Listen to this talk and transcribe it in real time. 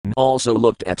woman also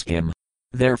looked at him.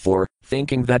 Therefore,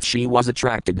 thinking that she was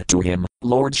attracted to him,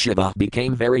 Lord Shiva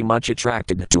became very much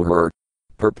attracted to her.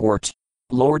 Purport.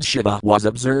 Lord Shiva was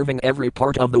observing every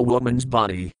part of the woman's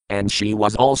body, and she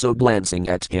was also glancing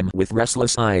at him with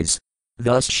restless eyes.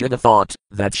 Thus Shiva thought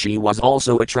that she was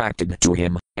also attracted to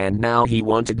him, and now he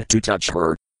wanted to touch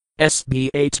her. SB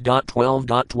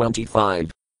 8.12.25.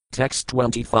 Text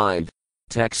 25.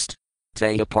 Text.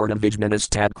 Taya Partavijnanas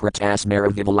Tadkratas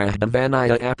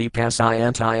Maravivalahdavanaya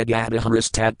Apipasayantaya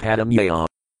Gadaharistad Padam Yaya.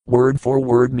 Word for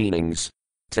word meanings.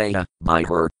 Taya, by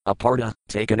her, aparta,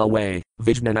 taken away,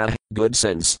 Vijnana, good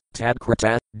sense,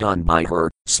 Tadkrata, done by her,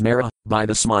 Smara, by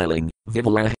the smiling,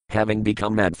 Vivala, having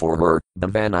become mad for her,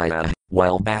 Bhavanaya,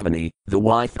 while Bhavani, the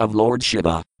wife of Lord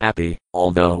Shiva, Api,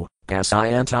 although,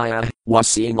 Pasayantaya, was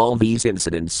seeing all these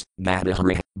incidents,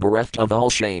 Gadahari, bereft of all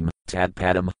shame,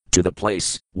 Tadpadam, to the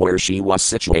place where she was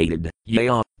situated,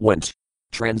 Yaya, went.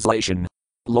 Translation.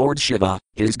 Lord Shiva,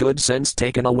 his good sense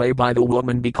taken away by the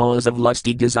woman because of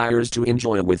lusty desires to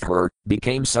enjoy with her,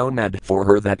 became so mad for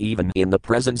her that even in the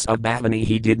presence of Bhavani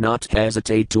he did not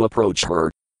hesitate to approach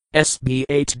her. SB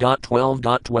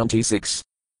 8.12.26.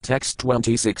 Text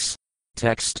 26.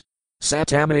 Text.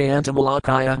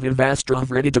 Satamayantamalakaya vivastra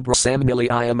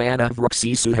vriditabrasamniliya mana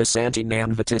vraksisu hasanti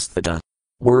nanvatisthata.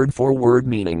 Word for word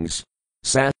meanings.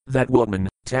 Sat, that woman,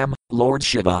 Tam, Lord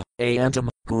Shiva, Ayantam,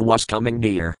 who was coming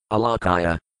near,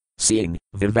 Alakaya. Seeing,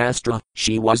 Vivastra,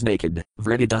 she was naked,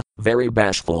 Vridita, very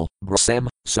bashful, Brasam,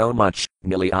 so much,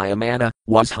 Niliyamana,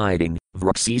 was hiding,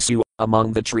 Vraksisu,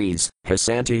 among the trees,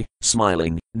 Hasanti,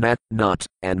 smiling, Nat, not,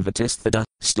 and Vatisthata,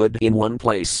 stood in one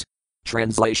place.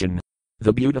 Translation.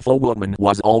 The beautiful woman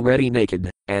was already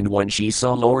naked, and when she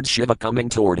saw Lord Shiva coming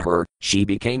toward her, she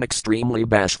became extremely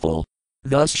bashful.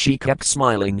 Thus she kept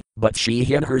smiling, but she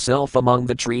hid herself among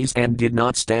the trees and did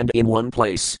not stand in one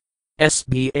place.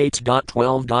 SB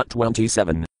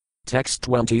 8.12.27. Text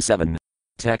 27.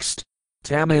 Text.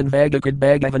 Taman Vagakad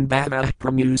Bhagavan Bhava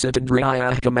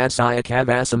Pramusatandriya Kamatsaya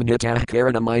Kavasam Nitah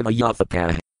Karanamaiva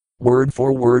Yathapah. Word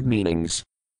for word meanings.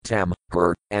 Tam,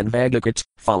 her, and Vagakat,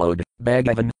 followed,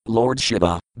 Bhagavan, Lord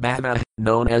Shiva, Bhava,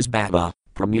 known as Bhava,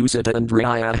 Pramusata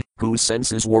Andriya, whose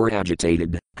senses were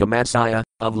agitated, Kamatsaya,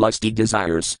 of lusty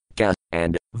desires, Ka,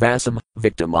 and, Vasam,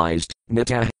 victimized,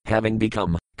 Nita, having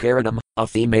become, Karanam, a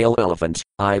female elephant,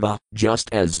 Iva, just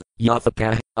as,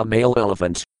 Yathapa, a male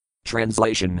elephant.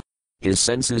 Translation. His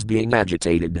senses being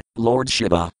agitated, Lord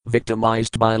Shiva,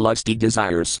 victimized by lusty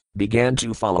desires, began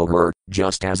to follow her,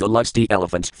 just as a lusty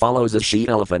elephant follows a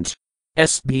she-elephant.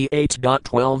 SB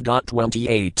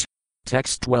 8.12.28.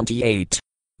 Text 28.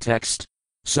 Text.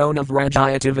 Sonav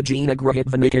Rajayatavajina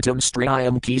Grahitvanikatam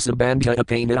Striyam Kisabandha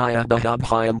Apanaya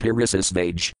Bahabhyam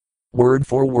Pirisasvaj. Word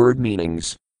for word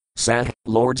meanings. Sat,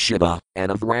 Lord Shiva,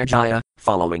 and of Rajaya,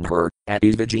 following her, at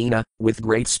Ivajina, with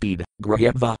great speed,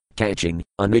 Grahitva, catching,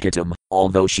 Anikatam,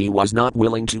 although she was not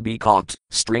willing to be caught,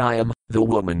 Striyam, the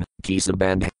woman,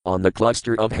 Kisabandha, on the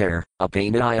cluster of hair,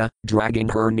 Apanaya, dragging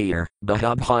her near,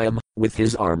 Bahabhyam, with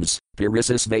his arms,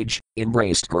 Pirisasvaj,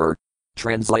 embraced her.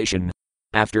 Translation.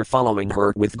 After following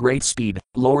her with great speed,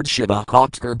 Lord Shiva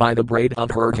caught her by the braid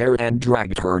of her hair and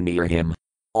dragged her near him.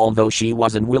 Although she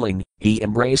was unwilling, he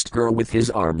embraced her with his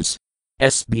arms.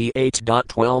 SB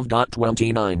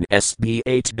 8.12.29, SB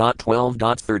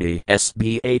 8.12.30,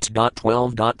 SB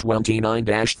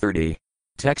 8.12.29-30.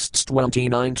 Texts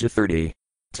 29 to 30.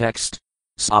 Text.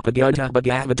 Sapagyata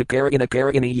Bhagavata Karina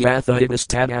Karini Yatha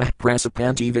Ivastana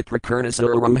Prasapanti Vitrakurnas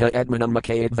Uruha Edmanam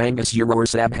Makayat Vangas Uror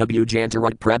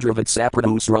Sabhabujantarat Pradravat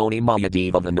Sapradus Roni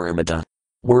Mayadeva Nirmata.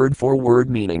 Word for word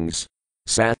meanings.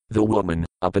 Sat, the woman,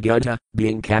 Apagyata,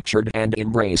 being captured and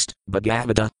embraced,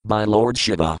 Bhagavata, by Lord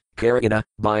Shiva, Karina,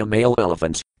 by a male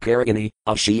elephant, Karini,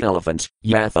 a she-elephant,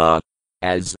 Yatha,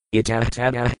 as,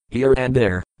 Itahtana, here and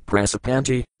there,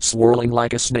 Prasapanti, swirling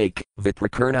like a snake,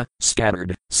 Vitrakurna,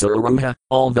 scattered, Saruha,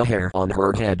 all the hair on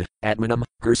her head, Atmanam,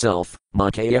 herself,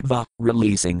 Makayeva,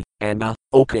 releasing, and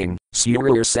O king,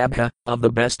 Surur Sabha, of the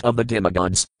best of the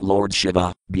demigods, Lord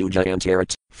Shiva,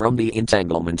 Bujayantarat, from the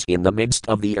entanglement in the midst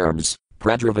of the arms,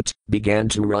 Pradravat, began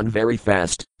to run very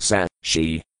fast,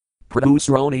 she.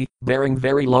 Pradusroni, bearing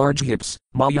very large hips,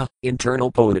 Maya,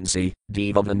 internal potency,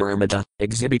 Deva Nirmata,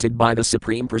 exhibited by the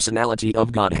Supreme Personality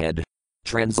of Godhead.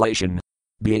 Translation.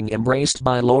 Being embraced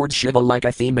by Lord Shiva like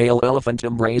a female elephant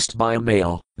embraced by a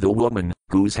male, the woman,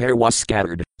 whose hair was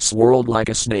scattered, swirled like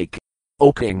a snake.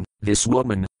 O king, this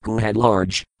woman, who had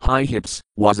large, high hips,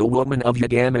 was a woman of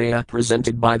Yagamaya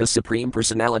presented by the Supreme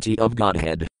Personality of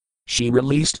Godhead. She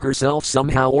released herself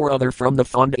somehow or other from the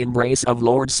fond embrace of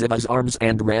Lord Shiva's arms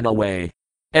and ran away.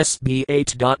 SB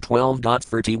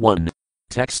 8.12.31.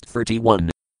 Text 31.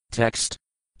 Text.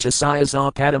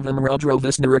 Chasayasa Padavam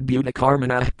Rudrovisnaragbuta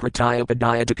Karmana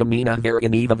Pratyapadayata Kamina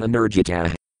Varaniva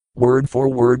Energita. Word for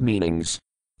word meanings.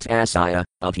 Tasaya,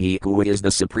 of he who is the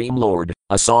Supreme Lord,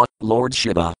 Asa, Lord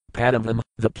Shiva, Padavam,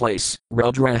 the place,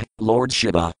 Rudra, Lord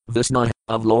Shiva, Visna,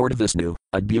 of Lord Vishnu,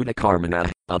 Adbhuta Karmana,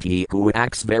 of he who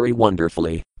acts very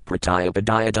wonderfully,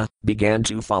 Pratyapadayata, began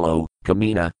to follow,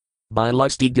 Kamina, by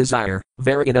lusty desire,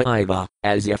 Varina Iva,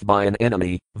 as if by an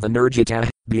enemy, Vanurjita,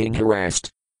 being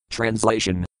harassed.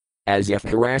 Translation. As if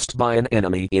harassed by an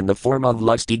enemy in the form of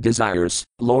lusty desires,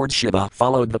 Lord Shiva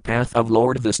followed the path of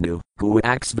Lord Vishnu, who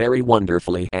acts very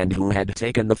wonderfully and who had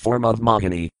taken the form of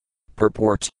Mohini.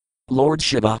 Purport. Lord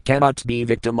Shiva cannot be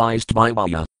victimized by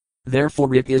Maya.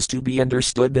 Therefore it is to be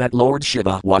understood that Lord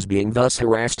Shiva was being thus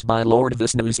harassed by Lord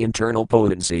Vishnu's internal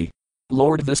potency.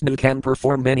 Lord Vishnu can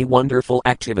perform many wonderful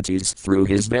activities through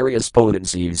his various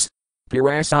potencies.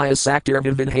 Pirasaya Saktir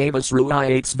Vivinhavas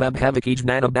Ruiates Vabhavaki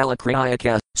Jnana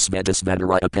Balakriyaka,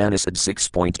 Svetasvedaraya Upanishad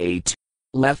 6.8.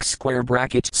 Left square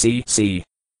bracket CC.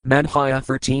 Madhya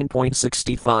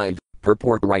 13.65,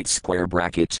 purport right square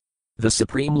bracket. The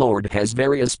Supreme Lord has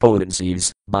various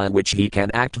potencies, by which he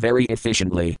can act very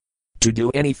efficiently. To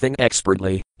do anything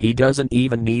expertly, he doesn't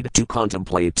even need to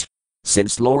contemplate.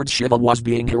 Since Lord Shiva was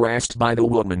being harassed by the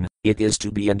woman, it is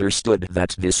to be understood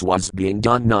that this was being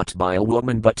done not by a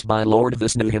woman but by Lord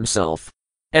Vishnu himself.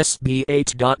 SB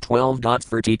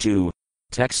 8.12.32.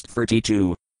 Text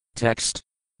 32. Text.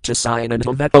 Chasayanan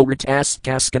Hovepo Ratas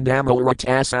Kaskandamo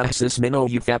Ratas Ahsis Mino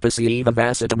Euthapasi Eva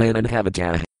Vasitaman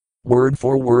Habita. Word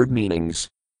for word meanings.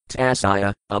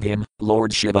 Tasaya, of him,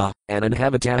 Lord Shiva,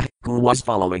 Ananhavata, who was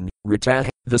following, Rita,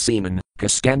 the semen,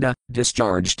 Kaskanda,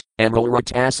 discharged,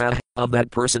 Amalratasa, of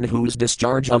that person whose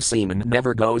discharge of semen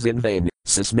never goes in vain,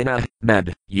 Sismina,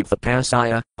 Mad,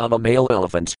 Euthapasaya, of a male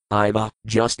elephant, Iva,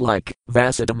 just like,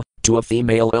 Vasitam, to a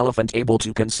female elephant able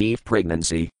to conceive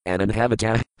pregnancy,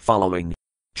 Ananhavata, following.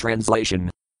 Translation.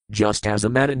 Just as a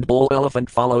maddened bull elephant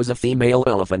follows a female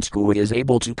elephant who is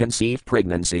able to conceive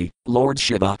pregnancy, Lord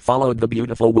Shiva followed the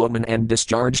beautiful woman and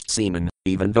discharged semen,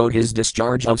 even though his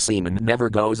discharge of semen never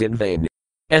goes in vain.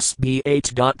 SB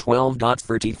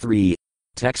 8.12.33.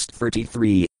 Text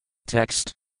 33.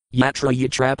 Text. Yatra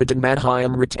Yatrapitan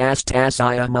Madhyam Ritas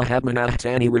Tasaya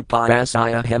Mahatmanahtani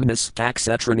Rupayasaya Hemnas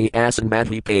Taksetrani Asan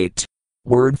Madhipate.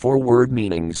 Word for word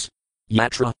meanings.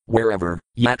 Yatra, wherever,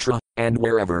 Yatra, and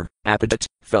wherever, Apadat,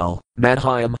 fell,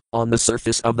 Madhyam, on the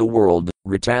surface of the world,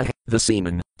 Rita, the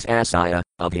semen, Tasaya,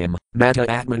 of him, Mata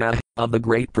Atmana, of the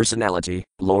great personality,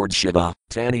 Lord Shiva,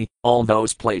 Tani, all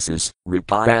those places,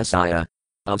 Rupayasaya,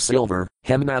 of silver,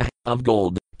 Hemna, of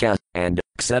gold, Ka, and,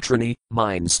 Ksetrani,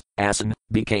 mines, Asan,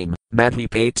 became,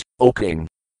 Madhipate, O king.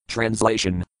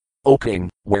 Translation. O king,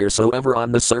 wheresoever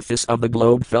on the surface of the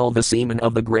globe fell the semen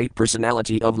of the great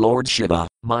personality of Lord Shiva,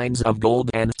 mines of gold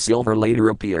and silver later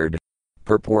appeared.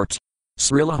 Purport.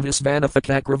 Srila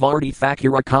Visvanathakakravarti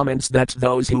Thakura comments that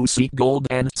those who seek gold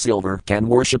and silver can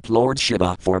worship Lord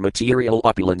Shiva for material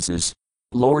opulences.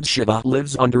 Lord Shiva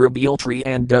lives under a betel tree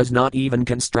and does not even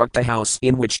construct a house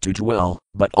in which to dwell,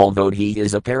 but although he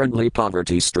is apparently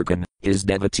poverty-stricken, his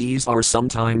devotees are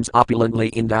sometimes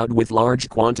opulently endowed with large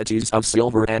quantities of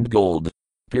silver and gold.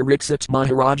 Pariksit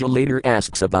Maharaja later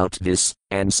asks about this,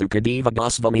 and Sukadeva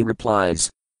Goswami replies.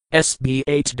 SB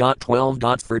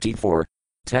 8.12.34.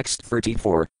 Text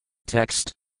 34.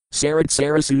 Text. Sarat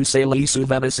Sarasu Salisu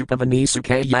Vavasupavanisu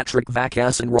Kayatrik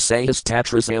Vakasan Rasayas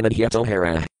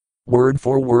Tatrasanadhyatohara. Word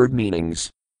for word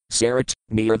meanings. Sarat,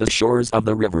 near the shores of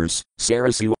the rivers,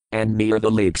 Sarasu, and near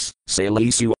the lakes,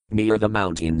 Salisu, near the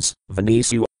mountains,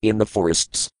 Vanisu, in the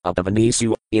forests,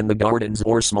 Upavanisu, in the gardens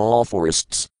or small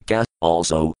forests, Ka,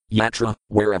 also, Yatra,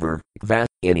 wherever, Va,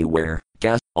 anywhere,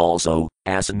 Ka, also,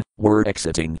 Asan, word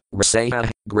exiting,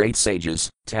 Rasaya, great sages,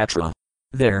 Tatra.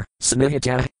 There,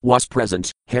 Sanihita, was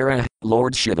present, Hera,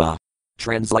 Lord Shiva.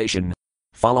 Translation.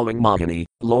 Following Mohini,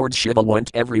 Lord Shiva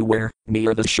went everywhere,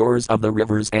 near the shores of the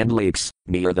rivers and lakes,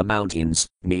 near the mountains,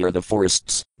 near the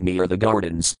forests, near the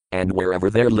gardens, and wherever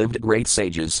there lived great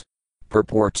sages.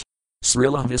 Purport.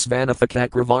 Srila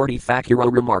Visvanathakakravarti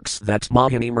Thakura remarks that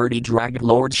Mohini Murti dragged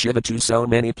Lord Shiva to so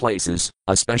many places,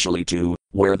 especially to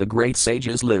where the great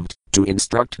sages lived, to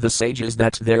instruct the sages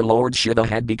that their Lord Shiva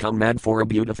had become mad for a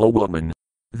beautiful woman.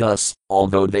 Thus,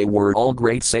 although they were all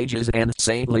great sages and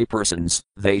saintly persons,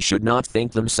 they should not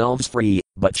think themselves free,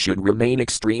 but should remain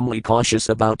extremely cautious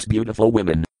about beautiful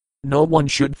women. No one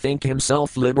should think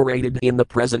himself liberated in the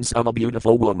presence of a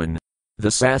beautiful woman. The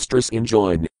Sastras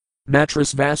enjoin.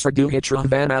 Matras Vasarduhitra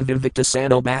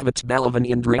Vanaviviktasano Bhavat Balavan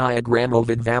Indriya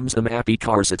Gramovid Vamsam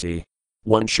Apikarsati.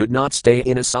 One should not stay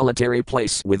in a solitary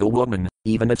place with a woman,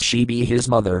 even if she be his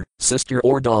mother, sister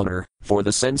or daughter, for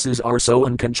the senses are so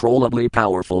uncontrollably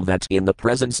powerful that in the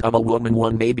presence of a woman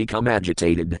one may become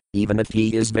agitated, even if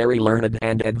he is very learned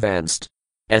and advanced.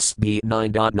 SB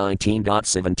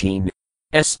 9.19.17.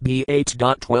 SB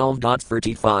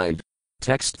 8.12.35.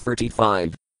 Text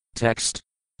 35. Text.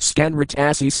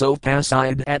 Scanratasi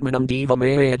sopaside atmanam diva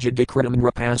mayajadikritam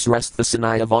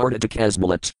rapasrasthasanaya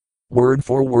vardhatakasmalat. Word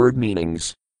for word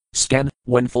meanings. Scan,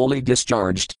 when fully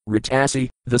discharged, Ritasi,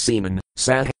 the semen,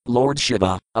 Sah, Lord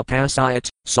Shiva, Apasayat,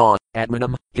 saw,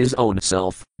 Atmanam, his own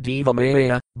self, Diva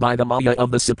Maya, by the Maya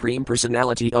of the Supreme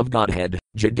Personality of Godhead,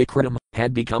 Jadikritam,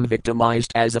 had become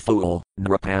victimized as a fool,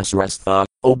 Nrapasrastha,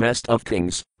 O best of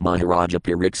kings, Maharaja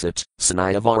Pariksit,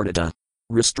 Sanaya Vardhata.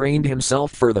 Restrained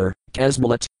himself further,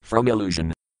 Kasmalat, from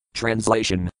illusion.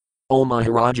 Translation. O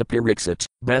Maharaja Pariksit,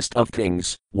 best of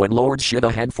kings, when Lord Shiva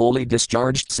had fully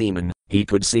discharged semen, he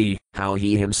could see how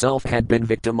he himself had been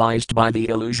victimized by the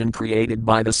illusion created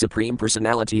by the Supreme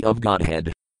Personality of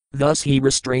Godhead. Thus he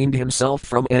restrained himself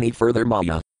from any further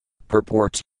maya.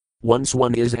 Purport. Once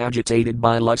one is agitated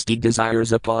by lusty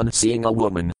desires upon seeing a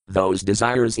woman, those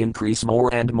desires increase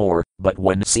more and more, but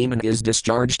when semen is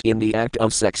discharged in the act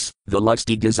of sex, the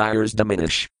lusty desires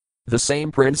diminish. The same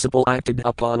principle acted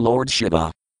upon Lord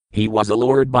Shiva. He was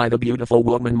allured by the beautiful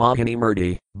woman Mohini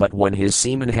Murti, but when his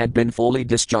semen had been fully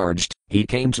discharged, he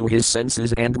came to his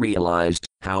senses and realized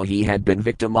how he had been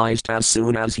victimized as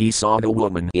soon as he saw the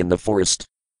woman in the forest.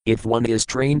 If one is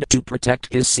trained to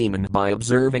protect his semen by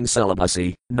observing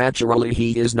celibacy, naturally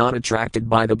he is not attracted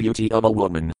by the beauty of a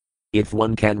woman. If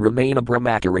one can remain a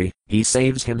brahmachari, he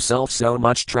saves himself so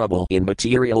much trouble in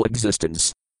material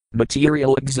existence.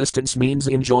 Material existence means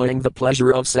enjoying the pleasure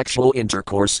of sexual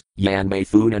intercourse. Yanmay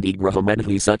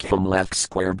Funadigrahamenhi Sukham left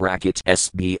square bracket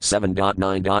SB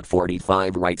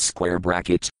 7.9.45 right square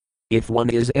bracket. If one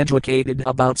is educated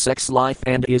about sex life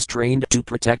and is trained to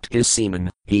protect his semen,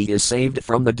 he is saved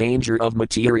from the danger of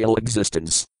material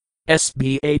existence.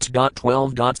 SB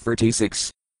 8.12.36.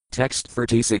 Text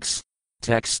 36.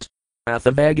 Text.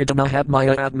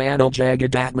 Athavagatamahapmaya atmano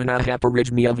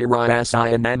jagadatmanahaparijmya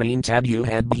virayasaya namin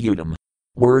tabuhadbhutam.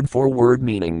 Word for word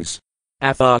meanings.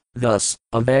 Atha, thus,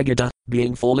 Avagata,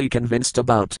 being fully convinced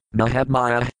about,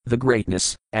 Mahatmaya, the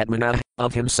greatness, Atmana,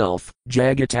 of himself,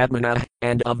 Jagatatmana,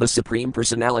 and of the Supreme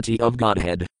Personality of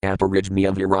Godhead,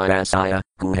 Aparijmya Virayasaya,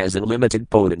 who has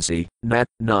unlimited potency,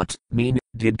 not, mean,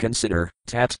 did consider,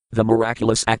 tat, the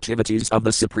miraculous activities of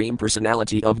the Supreme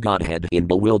Personality of Godhead in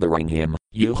bewildering him,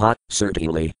 yuha,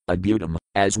 certainly, adbutam,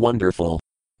 as wonderful.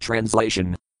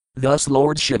 Translation. Thus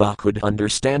Lord Shiva could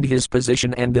understand his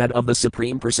position and that of the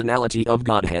Supreme Personality of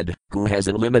Godhead, who has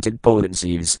unlimited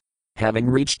potencies. Having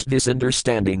reached this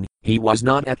understanding, he was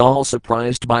not at all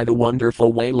surprised by the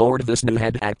wonderful way Lord Vishnu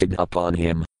had acted upon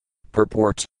him.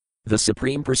 Purport. The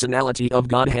Supreme Personality of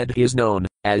Godhead is known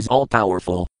as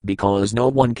all-powerful, because no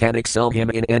one can excel him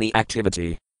in any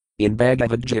activity. In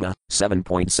Bhagavad Gita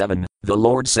 7.7, the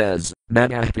Lord says,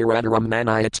 Manahpiradaram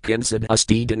manayat kinsad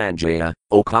asti dhananjaya,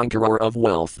 O conqueror of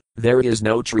wealth, there is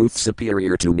no truth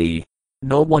superior to me.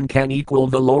 No one can equal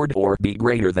the Lord or be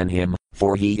greater than him,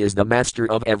 for he is the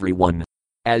master of everyone.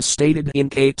 As stated in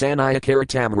Caitanya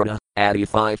Caritamrita, Adi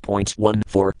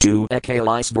 5.142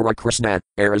 Ekalaisvara Krishna,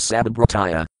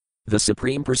 Arasabhrataya. The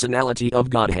Supreme Personality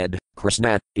of Godhead,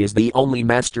 Krishna, is the only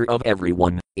master of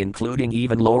everyone, including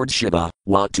even Lord Shiva,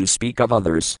 what to speak of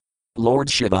others. Lord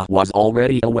Shiva was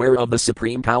already aware of the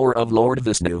supreme power of Lord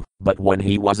Vishnu, but when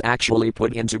he was actually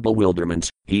put into bewilderment,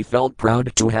 he felt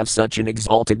proud to have such an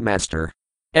exalted master.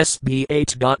 SB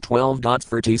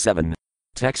 8.12.37.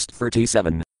 Text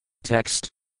 37. Text.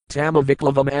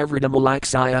 Tamaviklavam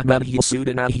avridamulaksaya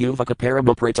madhyasudana huvaka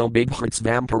paramaprito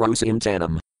bighritsvam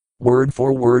parosintanam. Word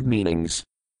for word meanings.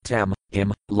 Tam,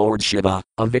 him, Lord Shiva,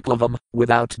 aviklavam,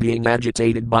 without being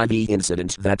agitated by the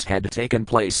incident that had taken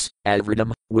place,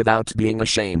 avridam, without being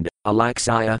ashamed,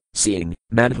 alaksaya, seeing,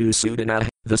 madhusudana,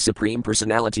 the Supreme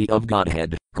Personality of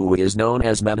Godhead, who is known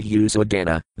as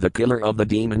Madhusudana, the killer of the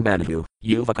demon Madhu,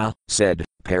 Yuvaka, said,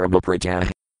 Paramaprita.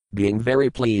 Being very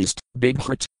pleased,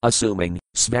 Bighrit, assuming,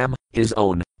 Svam, his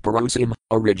own, Parosim,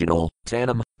 original,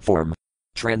 Tanam, form.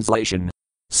 Translation.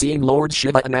 Seeing Lord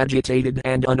Shiva unagitated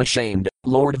and unashamed,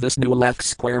 Lord Vishnu left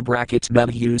square bracket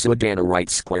Madhusudana right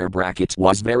square bracket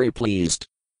was very pleased.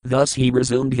 Thus he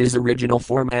resumed his original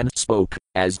form and spoke,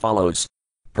 as follows.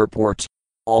 Purport.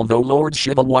 Although Lord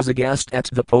Shiva was aghast at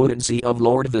the potency of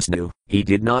Lord Vishnu, he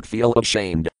did not feel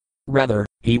ashamed. Rather,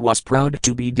 he was proud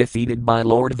to be defeated by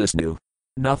Lord Vishnu.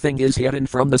 Nothing is hidden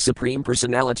from the Supreme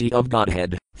Personality of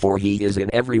Godhead, for he is in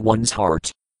everyone's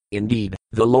heart. Indeed,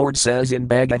 the Lord says in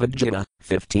Bhagavad Gita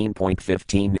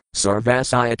 15.15,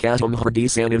 Sarvasayakatam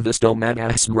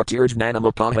hridisanivistomanah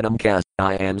smritirjnanamupahanam kas,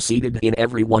 I am seated in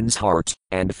everyone's heart,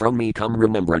 and from me come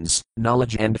remembrance,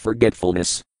 knowledge and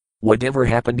forgetfulness. Whatever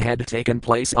happened had taken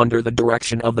place under the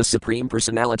direction of the Supreme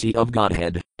Personality of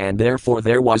Godhead, and therefore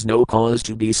there was no cause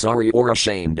to be sorry or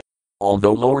ashamed.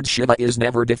 Although Lord Shiva is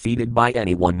never defeated by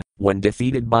anyone, when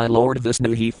defeated by Lord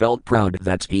Vishnu he felt proud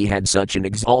that he had such an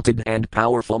exalted and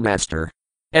powerful master.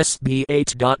 SB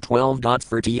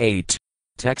 8.12.38.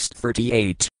 Text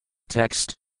 38.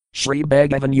 Text. Shri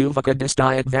Bhagavan Yuvaka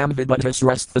Distayat Vam Vidbatas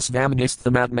Rasthas Vam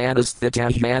Nisthamatmanas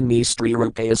Thitahyan Mistri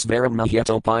Rupayas Varam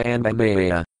Nahyatopayan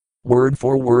Vamaya. Word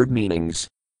for word meanings.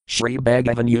 Shri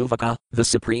Bhagavan Yuvaka, the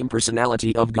Supreme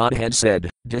Personality of Godhead said,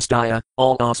 Distaya,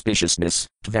 all auspiciousness,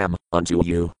 Tvam, unto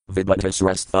you,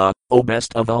 Vidbatasrastha, O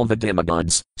best of all the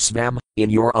demigods, Svam, in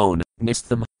your own,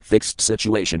 Nistham, fixed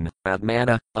situation,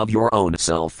 Atmana, of your own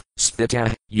self,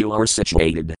 Sthita, you are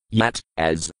situated, yet,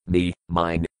 as, me,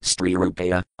 mine,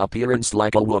 Strirupaya, appearance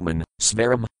like a woman,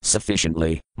 Svaram,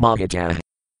 sufficiently, Mahita,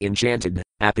 enchanted,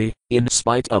 happy, in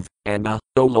spite of, Anga,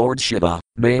 O Lord Shiva,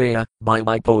 Maya, by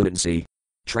my potency.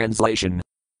 Translation.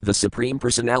 The Supreme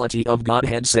Personality of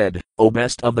Godhead said, O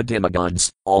best of the demigods,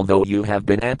 although you have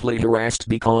been amply harassed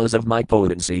because of my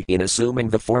potency in assuming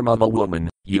the form of a woman,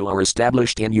 you are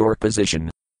established in your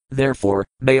position. Therefore,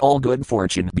 may all good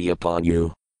fortune be upon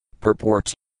you.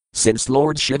 Purport. Since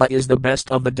Lord Shiva is the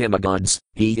best of the demigods,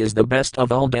 he is the best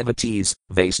of all devotees,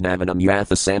 Vaisnavanam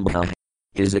Yathasambha.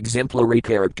 His exemplary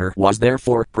character was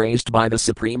therefore praised by the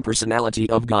Supreme Personality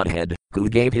of Godhead, who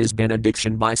gave his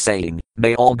benediction by saying,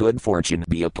 May all good fortune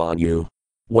be upon you.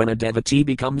 When a devotee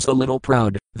becomes a little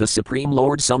proud, the Supreme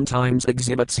Lord sometimes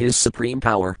exhibits his supreme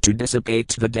power to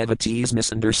dissipate the devotee's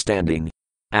misunderstanding.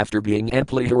 After being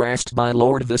amply harassed by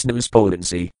Lord Vishnu's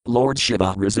potency, Lord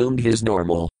Shiva resumed his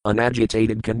normal,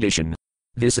 unagitated condition.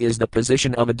 This is the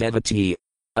position of a devotee.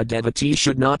 A devotee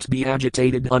should not be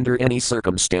agitated under any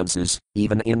circumstances,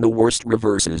 even in the worst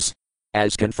reverses.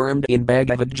 As confirmed in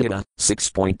Bhagavad Gita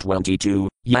 6.22,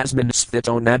 Yasmin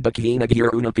Sthito Nadbhakina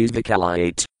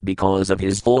Girunapizvikalayate, because of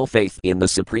his full faith in the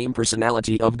Supreme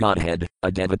Personality of Godhead, a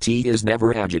devotee is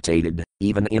never agitated,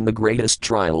 even in the greatest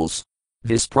trials.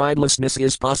 This pridelessness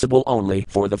is possible only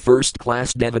for the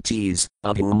first-class devotees,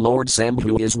 of whom Lord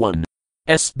Sambhu is one.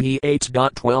 SB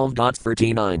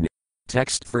 8.12.39.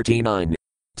 Text 39.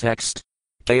 Text.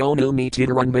 Kaonu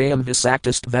mitidaran mayam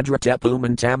visactist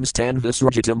vedratepuman tamstan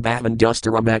visrajitam bhavan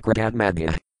dustaram akratat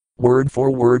madhya. Word for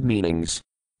word meanings.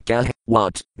 Kah,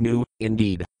 what, nu,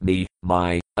 indeed, me,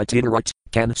 my, atidarat,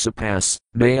 can surpass,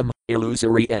 mayam,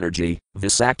 illusory energy,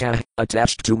 visakta,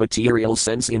 attached to material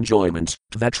sense enjoyment,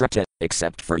 vetrata,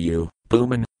 except for you,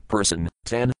 puman, person,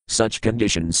 tan, such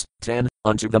conditions, tan,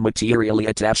 unto the materially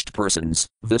attached persons,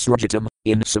 visrajitam,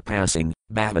 in surpassing,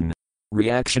 bhavan.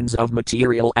 Reactions of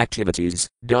material activities,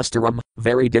 dustaram,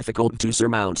 very difficult to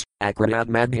surmount, akratat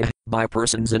madhya, by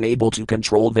persons unable to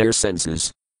control their senses.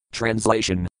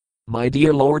 Translation. My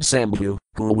dear Lord Sambhu,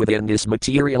 who within this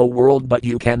material world but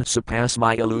you can surpass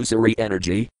my illusory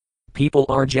energy? People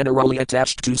are generally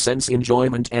attached to sense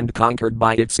enjoyment and conquered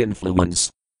by its influence.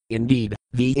 Indeed,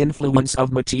 the influence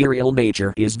of material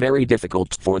nature is very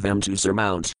difficult for them to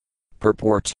surmount.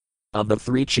 Purport. Of the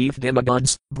three chief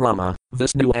demigods, Brahma,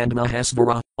 Vishnu and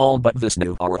Mahesvara, all but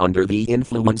Vishnu are under the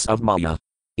influence of Maya.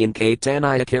 In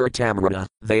Caitanya Caritamrita,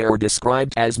 they are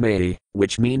described as Maya,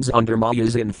 which means under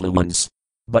Maya's influence.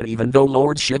 But even though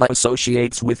Lord Shiva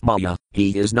associates with Maya,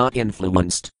 he is not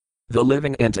influenced. The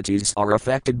living entities are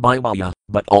affected by Maya,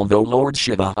 but although Lord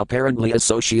Shiva apparently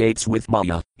associates with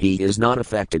Maya, he is not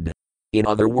affected. In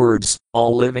other words,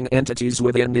 all living entities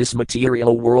within this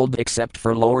material world except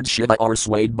for Lord Shiva are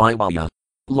swayed by Maya.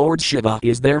 Lord Shiva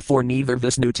is therefore neither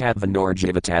Vishnu Tattva nor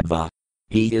Jiva Tattva.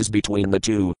 He is between the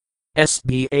two.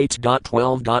 SB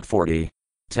 8.12.40.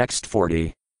 Text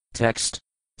 40. Text.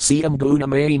 Siyam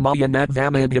Gunamayi Maya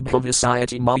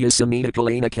Natvamabhibhavisayati Maya Samita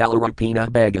Kalina Kalarapina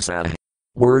Bhagasana.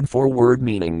 Word for word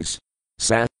meanings.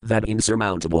 Sa, that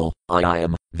insurmountable, I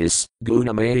am, this,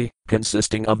 Gunamaya,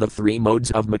 consisting of the three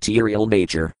modes of material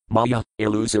nature, Maya,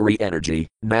 illusory energy,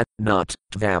 Nat, not,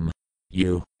 Tvam,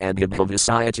 you, and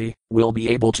Hibhavisayati, will be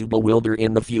able to bewilder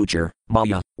in the future,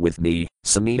 Maya, with me,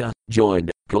 Samita, joined,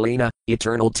 Kalina,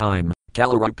 eternal time,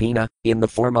 Kalarapina, in the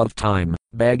form of time,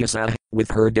 Bhagasana,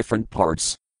 with her different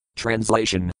parts.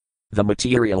 Translation. The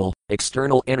material,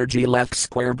 external energy left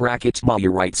square bracket Maya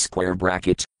right square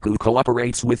bracket, who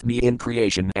cooperates with me in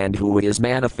creation and who is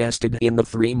manifested in the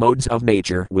three modes of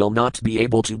nature will not be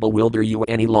able to bewilder you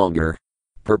any longer.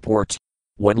 Purport.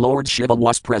 When Lord Shiva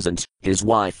was present, his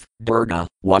wife, Durga,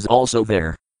 was also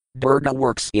there. Durga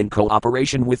works in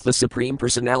cooperation with the Supreme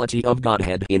Personality of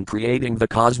Godhead in creating the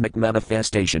cosmic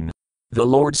manifestation. The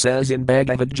Lord says in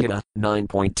Bhagavad Gita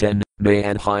 9.10,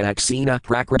 Mayanhyaksena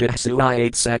Prakritah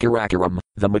Suayate Sakarakaram,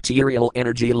 the material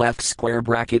energy left square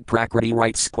bracket Prakriti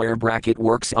right square bracket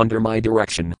works under my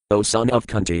direction, O son of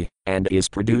Kunti, and is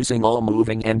producing all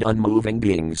moving and unmoving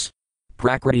beings.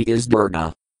 Prakriti is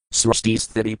Durga. Srishti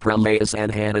Sthiti Pralayas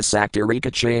Anhana Saktarika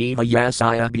Chaiva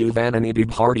Yasaya Bhuvanani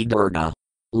Bibharti Durga.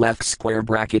 Left square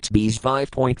bracket B's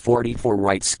 5.44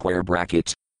 right square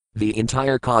bracket. The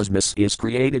entire cosmos is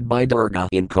created by Durga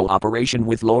in cooperation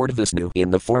with Lord Vishnu in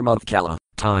the form of Kala,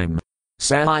 time.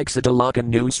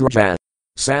 Sahiksatalakan Nusrajat.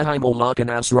 Sahimolakan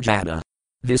Asrajata.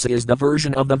 This is the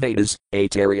version of the Vedas,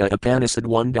 Aitareya Upanishad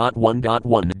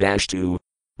 1.1.1-2.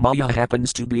 Maya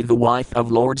happens to be the wife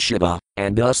of Lord Shiva,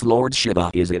 and thus Lord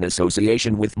Shiva is in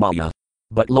association with Maya.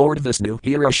 But Lord Vishnu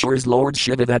here assures Lord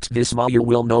Shiva that this Maya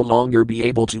will no longer be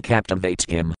able to captivate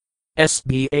him.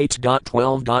 SB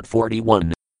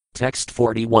 8.12.41. Text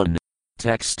 41.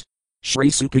 Text. Shri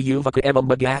Sukha Yuvaka Evam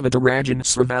Bhagavata Rajan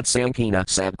Sravatsankina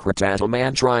Sabkritata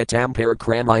Mantritam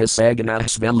Parakramaya Saganah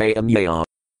Svelayam Yaya.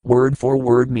 Word for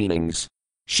word meanings.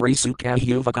 Shri Sukha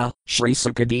Yuvaka, Shri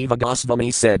Sukadeva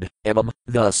Goswami said, Evam,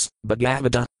 thus,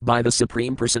 Bhagavata, by the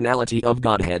Supreme Personality of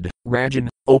Godhead, Rajan,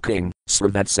 O King,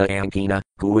 Sravatsa Ankina,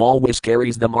 who always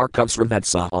carries the mark of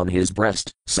Sravatsa on his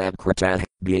breast, Sabkrita,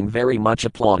 being very much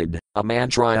applauded,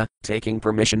 Amantraya, taking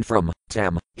permission from,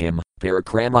 Tam, him,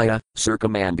 Parakramaya,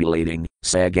 circumambulating,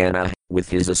 Sagana, with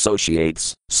his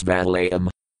associates, Svalayam,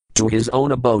 to his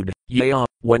own abode, Yaya,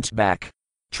 went back.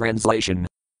 Translation.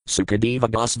 Sukadeva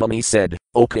Goswami said,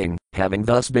 O King, having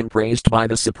thus been praised by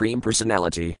the Supreme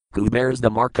Personality, who bears the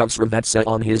mark of Sravatsa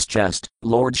on his chest,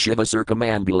 Lord Shiva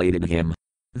circumambulated him.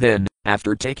 Then,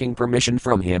 after taking permission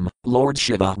from him, Lord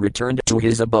Shiva returned to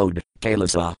his abode,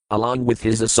 Kailasa, along with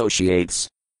his associates.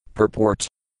 Purport.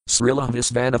 Srila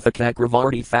Visvanatha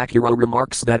Chakravarti Thakura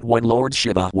remarks that when Lord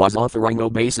Shiva was offering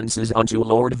obeisances unto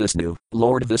Lord Vishnu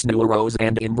arose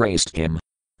and embraced him.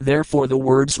 Therefore the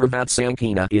word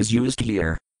Sravatsankina is used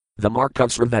here. The mark of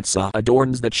Sravatsa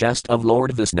adorns the chest of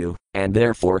Lord Vishnu, and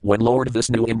therefore when Lord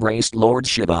Vishnu embraced Lord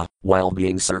Shiva, while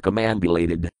being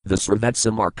circumambulated, the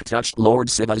Sravatsa mark touched Lord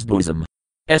Shiva's bosom.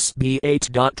 SB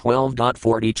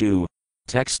 8.12.42.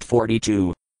 Text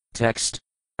 42. Text.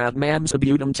 Atmam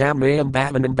sabutam tam mayam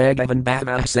bhavanam bhagavan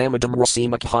bhavah samadam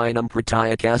rasimakhinam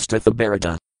pratyakastatha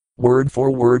bharata. Word for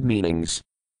word meanings.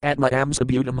 Atma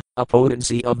sabutam, a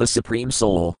potency of the Supreme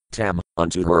Soul, tam,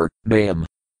 unto her, mayam.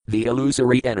 The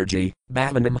illusory energy,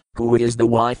 Bhavanam, who is the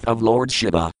wife of Lord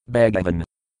Shiva, Bhagavan.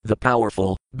 The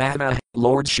powerful, Bhava,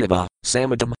 Lord Shiva,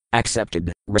 Samadam,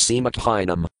 accepted,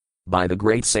 Rasimakhinam. By the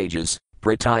great sages,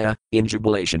 Pratya, in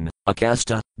jubilation,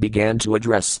 Akasta, began to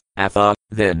address, Atha,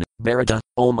 then, Bharata,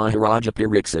 O Maharaja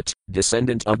Pariksit,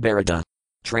 descendant of Bharata.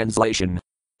 Translation.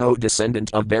 O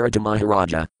descendant of Bharata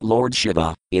Maharaja, Lord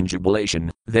Shiva, in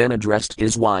jubilation, then addressed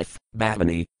his wife,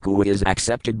 Bhavani, who is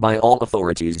accepted by all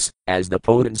authorities, as the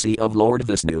potency of Lord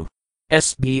Vishnu.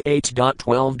 SB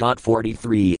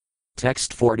 8.12.43.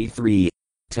 Text 43.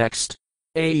 Text.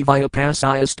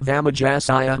 Avyapasayast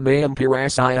Vamajasaya Mayam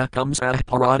Pirasaya Kamsah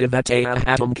Paradavataya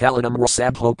Atam Kalanam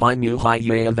Rasabhopai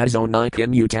Muhaya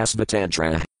Vazonikam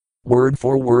Utasvatantra. Word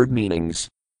for word meanings.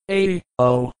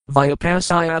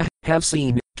 Vyapasaya, have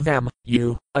seen, Tvam,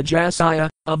 you, Ajasaya,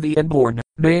 of the inborn,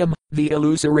 Mayam, the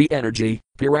illusory energy,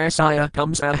 Pirasaya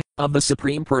Kamsa, of the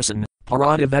Supreme Person,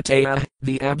 Paradavataya,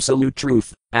 the absolute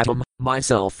truth, Atom,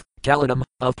 myself, Kalanam,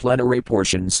 of plenary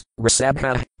portions,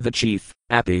 Rasabha, the chief,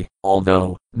 Api,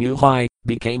 although, Muhai,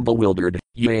 became bewildered,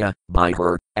 Yea, by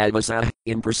her, Avasa,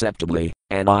 imperceptibly,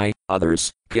 and I,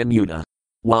 others, Kimuta.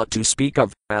 What to speak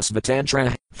of,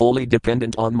 Asvatantra, fully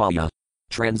dependent on Maya.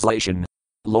 Translation.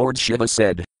 Lord Shiva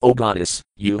said, O Goddess,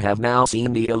 you have now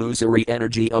seen the illusory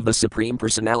energy of the Supreme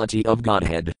Personality of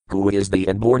Godhead, who is the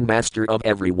inborn master of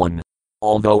everyone.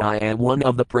 Although I am one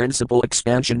of the principal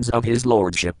expansions of his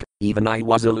lordship, even I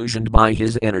was illusioned by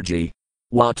his energy.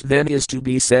 What then is to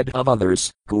be said of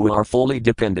others, who are fully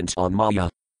dependent on Maya?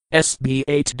 SB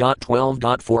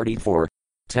 8.12.44.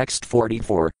 Text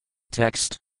 44.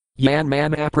 Text. Yan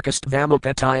man aprakast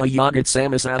vamapataya yagat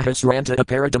samasahas ranta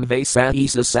aparatam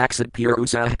vasahisa saksat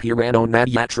purusah purano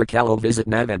nadyatra kalo visit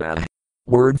navana.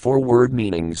 Word for word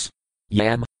meanings.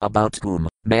 Yam, about whom,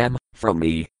 mam, from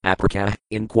me, apraka,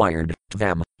 inquired,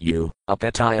 tvam, you,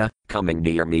 apataya, coming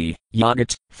near me,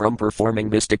 yagat, from performing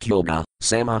mystic yoga,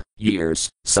 sama, years,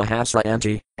 sahasra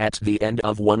anti, at the end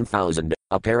of 1000,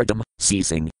 aparatam,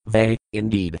 ceasing, ve,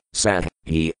 indeed, sah,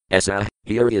 he, esa,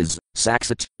 here is,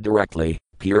 saksat, directly.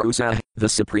 Purusa, the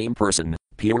Supreme Person,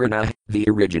 Purana, the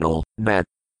original, Nat.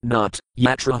 not,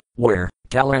 yatra, where,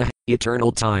 kala,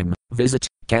 eternal time, visit,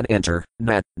 can enter,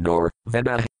 nat, nor,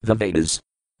 Veda, the Vedas.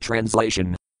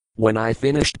 Translation. When I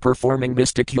finished performing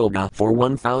mystic yoga for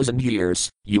 1000 years,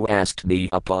 you asked me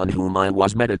upon whom I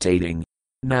was meditating.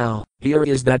 Now, here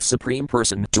is that Supreme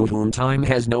Person to whom time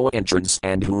has no entrance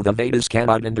and whom the Vedas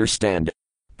cannot understand.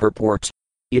 Purport.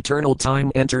 Eternal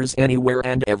time enters anywhere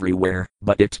and everywhere,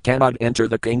 but it cannot enter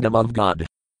the kingdom of God.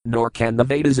 Nor can the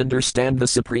Vedas understand the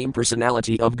Supreme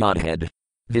Personality of Godhead.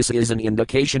 This is an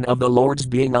indication of the Lord's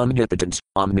being omnipotent,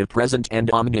 omnipresent and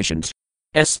omniscient.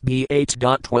 SB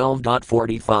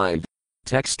 8.12.45.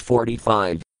 Text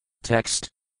 45. Text.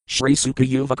 Shri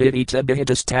Sukayuvakadita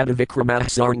Bihitas Tadavikramah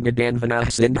Sarngadanvanah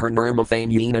Sindhar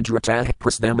Nirmathane Yena Dratah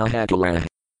Prasthamahakulah.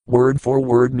 Word for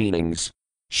word meanings.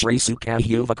 Shri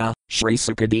Sukayuvaka, Shri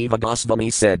Sukadeva Goswami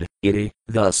said, Iti,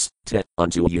 thus, te,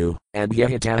 unto you, and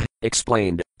Yehita,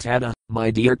 explained, Tada,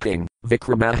 my dear king,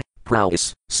 Vikramah,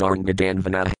 prowess,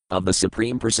 Sarngadanvana, of the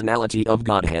Supreme Personality of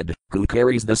Godhead, who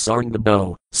carries the Sarnga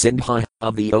bow, Sindha,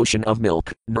 of the ocean of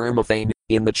milk, Nirmathane,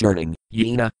 in the churning,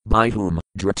 Yena, by whom,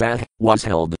 Drata, was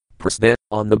held, Prastha,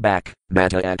 on the back,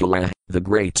 Mata Akala, the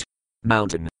great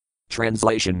mountain.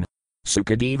 Translation.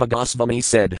 Sukadeva Goswami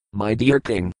said, My dear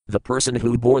king, the person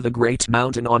who bore the great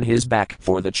mountain on his back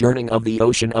for the churning of the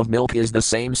ocean of milk is the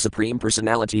same Supreme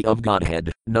Personality of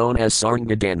Godhead, known as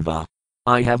Sarngadanva.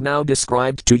 I have now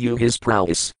described to you his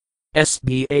prowess.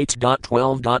 SB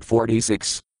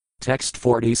 8.12.46. Text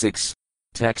 46.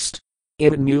 Text.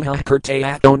 Ibn Muha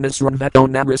Kurtayakonas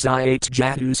Runvatonabrisayat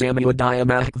Jatu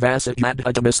Samuadayamah Vasat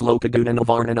Yadhatamis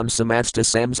Lokagudanavaranam Samasta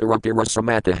Samsarapira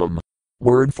Samataham.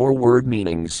 Word for word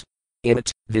meanings. In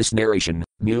it, this narration,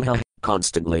 Muha,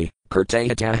 constantly,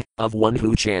 Kurtayata, of one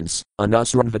who chants,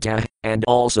 Anusranvata, and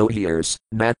also hears,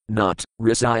 Nat, not,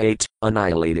 Risayat,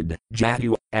 annihilated,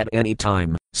 Jatu, at any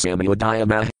time,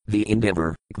 Samuadayama, the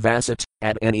endeavor, Vasat,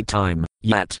 at any time,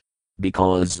 yet.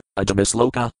 Because,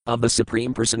 Adamasloka, of the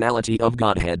Supreme Personality of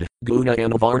Godhead, Guna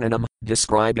and Avarnanam,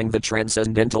 describing the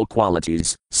transcendental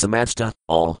qualities, Samasta,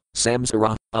 all,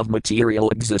 Samsara, of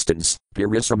material existence,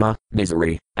 Pirisrama,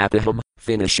 misery, Apaham,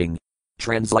 finishing.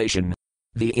 Translation.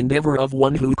 The endeavor of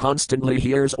one who constantly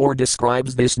hears or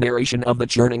describes this narration of the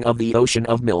churning of the ocean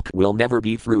of milk will never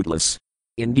be fruitless.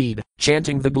 Indeed,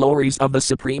 chanting the glories of the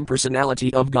Supreme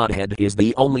Personality of Godhead is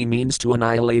the only means to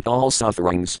annihilate all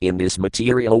sufferings in this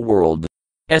material world.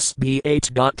 SB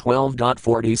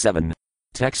 8.12.47.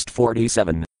 Text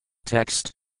 47.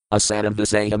 Text.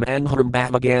 Asanavasayam anharam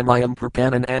bhavaganayam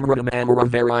prapanan anradam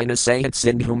amaravarina sayat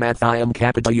sindhumathayam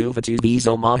kapitayuvatis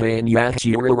vizomahayan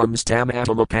yahurams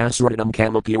tamatam apasradam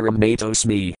kamapuram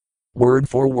natosmi. Word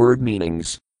for word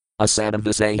meanings.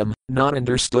 Asanavasayam, not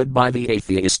understood by the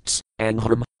atheists,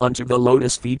 anharam, unto the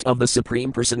lotus feet of the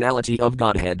Supreme Personality of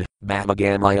Godhead,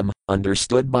 bhavaganayam,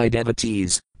 understood by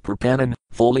devotees, prapanan,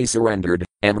 fully surrendered,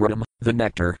 amradam, the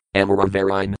nectar,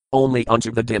 amaravarine, only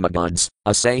unto the demigods,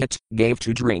 asayat, gave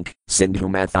to drink,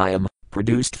 sindhumathayam,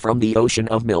 produced from the ocean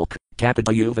of milk,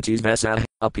 kapitayuvatis vasa,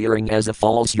 appearing as a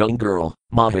false young girl,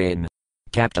 mahain,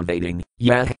 captivating,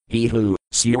 yah, he who,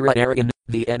 sura aryan,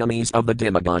 the enemies of the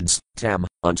demigods, tam,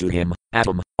 unto him,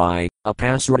 atom, I,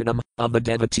 apasradam, of the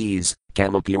devotees,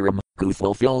 kamapuram, who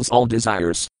fulfills all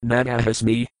desires,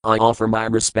 nadahasmi, I offer my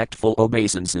respectful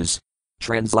obeisances.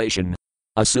 Translation.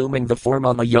 Assuming the form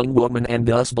of a young woman and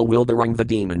thus bewildering the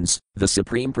demons, the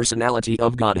Supreme Personality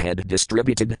of Godhead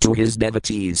distributed to his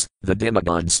devotees, the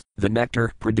demigods, the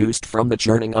nectar produced from the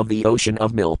churning of the ocean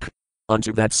of milk.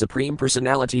 Unto that Supreme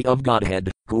Personality of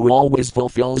Godhead, who always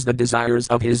fulfills the desires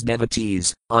of his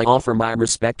devotees, I offer my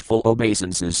respectful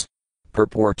obeisances.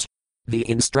 Purport. The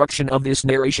instruction of this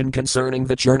narration concerning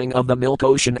the churning of the milk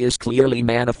ocean is clearly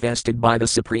manifested by the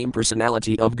Supreme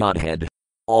Personality of Godhead.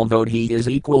 Although he is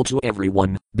equal to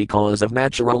everyone, because of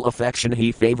natural affection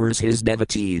he favors his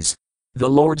devotees. The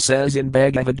Lord says in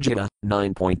Bhagavad Gita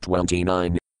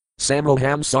 9.29,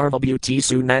 Samoham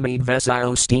sarvabhutisu namid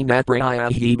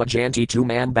vesayostinatpraya hi bhajanti tu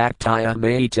man bhaktaya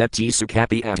me tetisu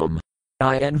kapi atam.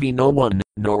 I envy no one,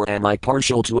 nor am I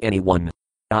partial to anyone.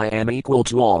 I am equal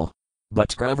to all.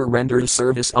 But whoever renders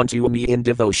service unto me in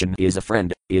devotion is a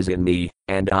friend, is in me,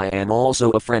 and I am also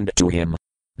a friend to him.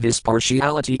 This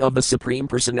partiality of the Supreme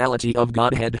Personality of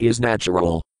Godhead is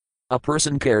natural. A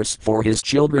person cares for his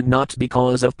children not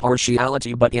because of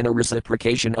partiality but in a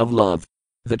reciprocation of love.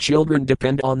 The children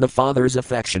depend on the father's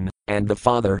affection, and the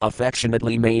father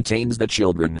affectionately maintains the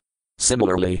children.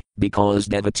 Similarly, because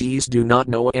devotees do not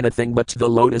know anything but the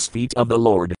lotus feet of the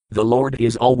Lord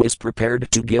is always prepared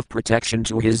to give protection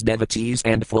to his devotees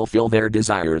and fulfill their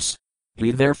desires.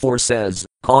 He therefore says,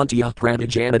 Kantya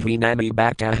pranajanadhi nami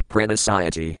bhakta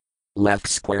pranasayati. left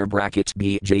square bracket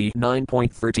BG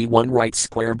 9.31 right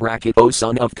square bracket O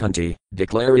son of Kunti,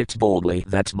 declare it boldly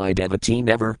that my devotee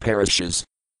never perishes.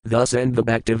 Thus end the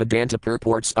Bhaktivedanta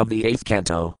purports of the 8th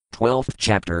canto, 12th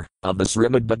chapter, of the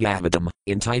Srimad Bhagavatam,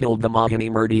 entitled The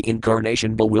Mahini Murti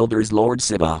Incarnation Bewilders Lord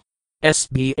Shiva.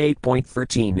 SB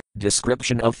 8.13,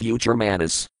 Description of Future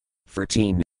Manas.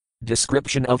 13.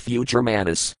 Description of Future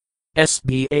Manas.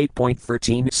 SB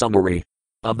 8.13 Summary.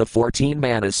 Of the 14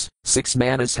 manas, 6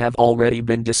 manas have already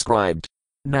been described.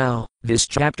 Now, this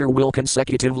chapter will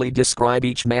consecutively describe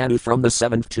each Manu from the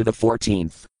 7th to the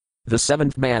 14th. The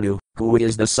 7th Manu, who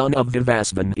is the son of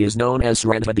Vivasvan, is known as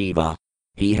Ranvadeva.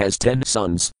 He has 10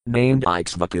 sons, named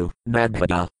Ikshvaku,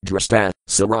 Nadbhada, Drashta,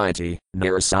 Sariti,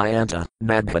 Narasayanta,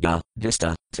 Nadbhada,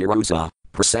 Dista, Tirusa,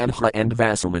 Prasadha and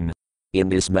Vasuman. In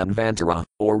this Manvantara,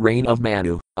 or reign of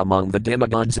Manu, among the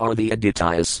demigods are the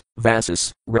Adityas,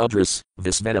 Vasas, Rudras,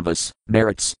 Visvanavas,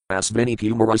 Maruts,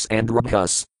 Asvinikumaras and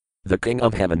Rabhus. The king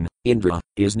of heaven, Indra,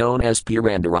 is known as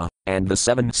Purandara, and the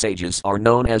 7 sages are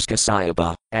known as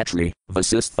Kasyapa, Atri,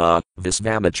 Vasistha,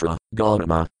 Visvamitra,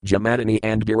 Gautama, Jamadani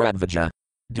and Bharadvaja.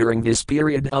 During this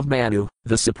period of Manu,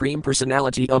 the Supreme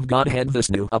Personality of Godhead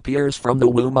Vishnu appears from the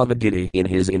womb of Aditi in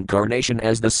his incarnation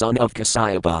as the son of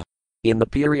Kasyapa. In the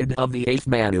period of the 8th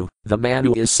Manu, the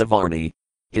Manu is Savarni.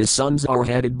 His sons are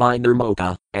headed by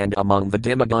Nirmoka, and among the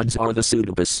demigods are the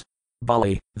Sudapas.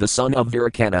 Bali, the son of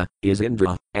Virakana, is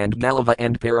Indra, and Galava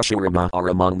and Parashurama are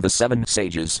among the 7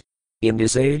 sages. In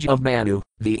this age of Manu,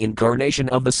 the incarnation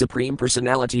of the Supreme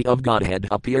Personality of Godhead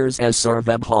appears as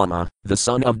Sarvabhauma, the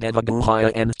son of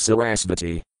Devaguhaya and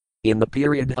Sarasvati. In the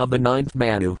period of the 9th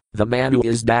Manu, the Manu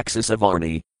is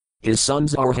Dakshasavarni. His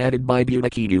sons are headed by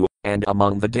Buddhaketu, and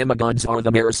among the demigods are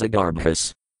the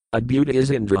Marasagarbhas. Adbhuta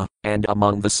is Indra, and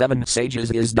among the 7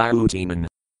 sages is Dyutiman.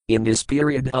 In this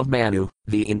period of Manu,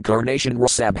 the incarnation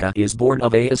Rasabha is born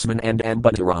of Ayasman and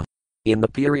Ambutara. In the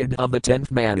period of the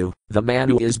 10th Manu, the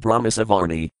Manu is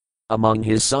Brahmasavarni. Among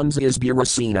his sons is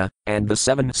Birasena, and the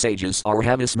 7 sages are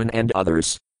Havisman and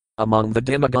others. Among the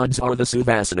demigods are the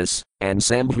Suvasanas, and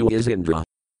Sambhu is Indra.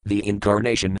 The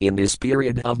incarnation in this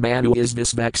period of Manu is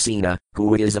Visvaksena,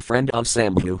 who is a friend of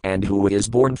Sambhu and who is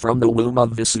born from the womb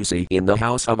of Visusi in the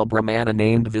house of a Brahmana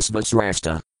named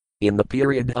Visvasrashta. In the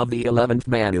period of the 11th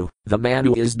Manu, the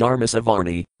Manu is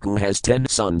Dharmasavarni, who has 10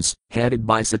 sons, headed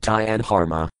by Satai and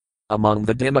Harma. Among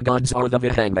the demigods are the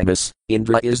Vihangamas,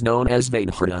 Indra is known as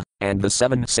Vedhruta, and the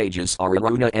 7 sages are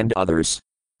Aruna and others.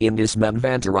 In this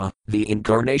Manvantara, the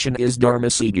incarnation is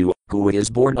Dharmasegu, who is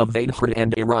born of Vedhruta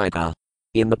and Irika.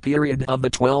 In the period of the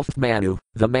 12th Manu,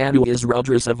 the Manu is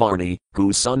Rudrasavarni,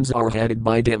 whose sons are headed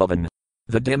by Demavan.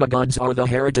 The demigods are the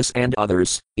Haritas and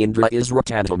others, Indra is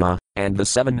Ratadama, and the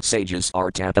 7 sages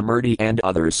are Tatamurti and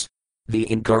others. The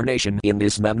incarnation in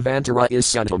this Manvantara is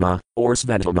Sutama, or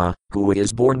Svetama, who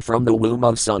is born from the womb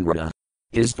of Sunrata.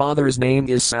 His father's name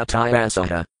is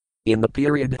Satyasaha. In the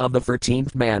period of the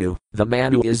 13th Manu, the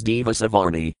Manu is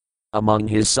Devasavarni. Among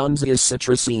his sons is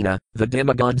Citrasena, the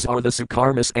demigods are the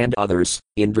Sukarmas and others,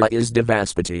 Indra is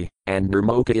Devaspati, and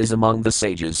Nirmoka is among the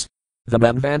sages. The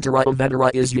Manvantara of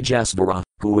Vedara is Yajasvara,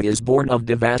 who is born of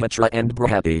Devapatra and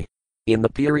Brahapi. In the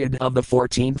period of the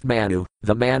 14th Manu,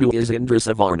 the Manu is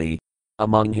Indrasavarni.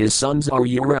 Among his sons are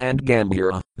Ura and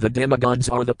Gambhira, the demigods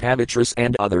are the Pavitras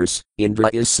and others, Indra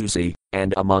is Susi,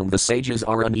 and among the sages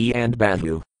are Ani and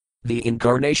Bahu. The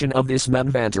incarnation of this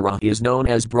Manvantara is known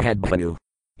as Brahadbhanu.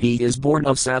 He is born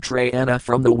of Satrayana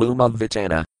from the womb of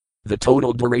Vitana. The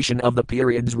total duration of the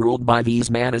periods ruled by these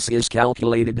manas is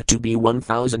calculated to be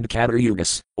 1,000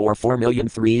 Kataryugas, or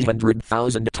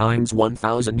 4,300,000 times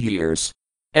 1,000 years.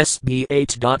 SB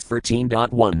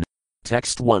 8.13.1.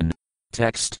 Text 1.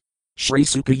 Text. Shri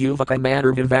Sukayuvaka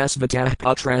Manar Vivasvatah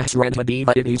Putrah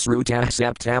Sranvadeva Iti Srutah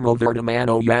Saptamo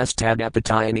Verdamano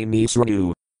Yastadapatayani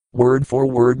Misranu. Word for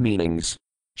word meanings.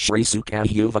 Shri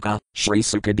Sukayuvaka, Shri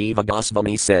Sukadeva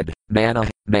Goswami said, Mana,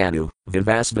 Manu,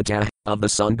 Vivasvata, of the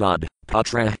sun god,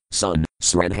 Putra, son,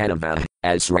 Sranhadava,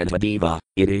 as Sranvadeva,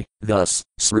 Iti, thus,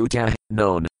 Sruta,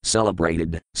 known,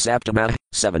 celebrated, Saptama,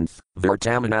 7th,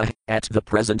 Vartamana, at the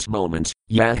present moment,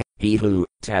 Yah, he who,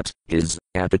 tat, his,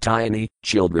 apatayani,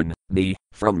 children, me,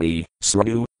 from me,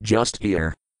 Sranu, just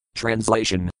here.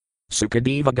 Translation.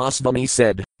 Sukadeva Goswami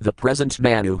said, the present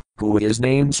Manu, who is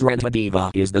named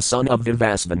Sranvadeva, is the son of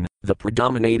Vivasvan, the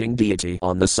predominating deity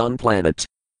on the sun planet.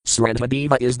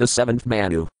 Sranvadeva is the 7th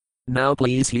Manu. Now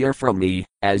please hear from me,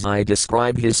 as I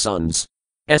describe his sons.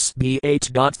 SB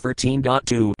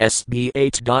 8.13.2, SB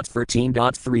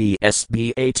 8.13.3,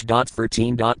 SB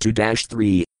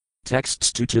 8.13.2-3.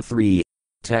 Texts 2 to 3.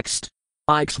 Text.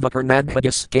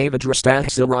 Ixvakarnadbhagas Kavadrastah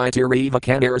Silritiriva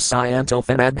Kanarasianto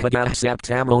Fanadbhaga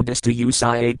Saptamo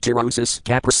Distayusai Tirosis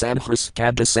Kaprasanhris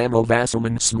Kabdasamo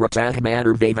Vasuman Smratah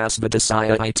Manar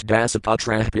Vavasvadasaya It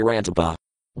Dasapatra Pirantapa.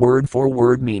 Word for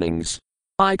word meanings.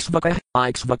 Ixvaka,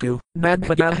 Ixvaku,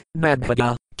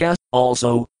 Nadbhaga, Ka,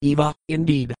 also, Eva,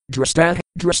 indeed, Drastah,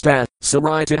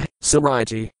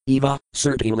 Sarita, Eva,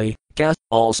 certainly, Ka,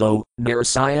 also,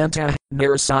 Narasayanta,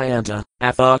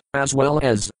 Atha, as well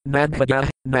as,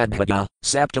 Nadbhaga,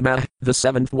 Saptama, the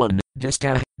seventh one,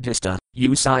 Dista,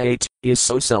 Usayate, is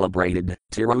so celebrated,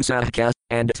 Tirosahka,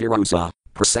 and Tirosa,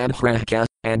 Prasadhraka,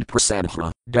 and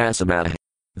Prasadhra, Dasamah.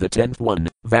 The 10th one,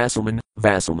 Vasuman,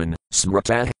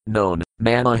 Smrata, known,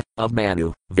 Mana, of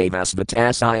Manu,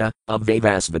 Vavasvatasaya, of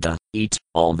Vavasvata, eat,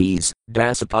 all these,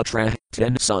 Dasapatra,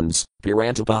 10 sons,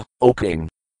 Pirantapa, O king.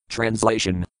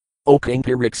 Translation. O king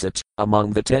Pariksit,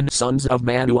 among the 10 sons of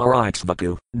Manu are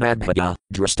Ixvaku, Nadbhaga,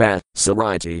 Drasta,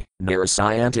 Sariti,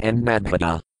 Narasayanta and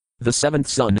Nadbhaga. The 7th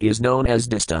son is known as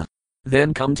Dista.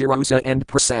 Then come Tirosa and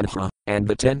Prasadhra, and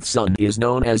the 10th son is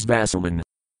known as Vasuman.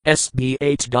 SB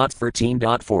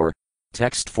 8.13.4.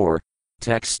 Text 4.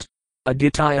 Text.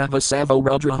 Aditya Vasavo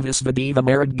Rudra Visvadeva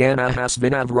Maradgana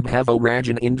Hasvinavrabhavo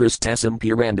Rajan Indras Tesam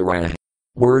Pirandara.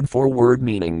 Word for word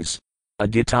meanings.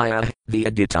 Aditya, the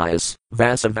Adityas,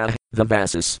 Vasava, the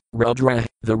Vasas, Rudra,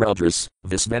 the Rudras,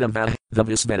 Visvedava, the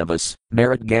Visvedavas,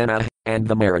 Maratgana, and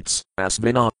the Marats,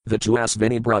 Asvina, the 2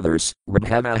 Asvini brothers,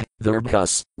 Rabhava, the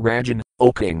Rabhas, Rajan,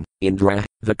 O king, Indra,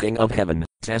 the king of heaven,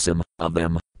 Tesam, of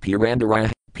them,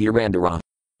 Pirandara.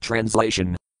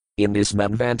 Translation. In this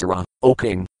Manvantara, O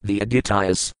king, the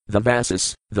Adityas, the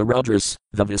Vasas, the Rudras,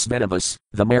 the Visvedavas,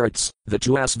 the Marats, the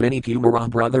 2 Asvini Kumara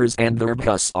brothers and the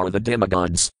Rabhas are the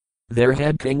demigods. Their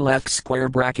head king left square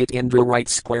bracket Indra right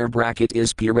square bracket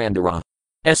is Pirandara.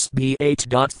 SB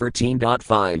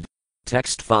 8.13.5.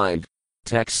 Text 5.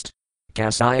 Text.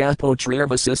 Kasaya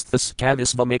potrirvasisthas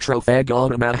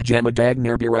kavisvamitrophagautamah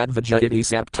jamadagnir biradvajayati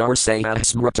saptar sayah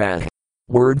smratah.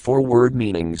 Word for word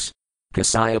meanings.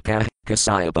 Kasayapa,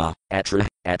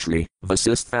 Atri,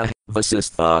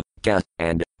 Vasistha, Ka,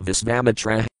 and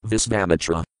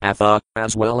Visvamitra, Atha,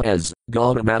 as well as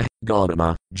Gautama,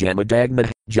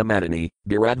 Jamadagna,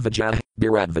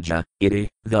 Biradvaja, Iti,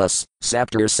 thus,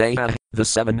 Saptar Sayah, the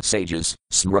 7 sages,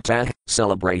 Smrata,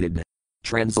 celebrated.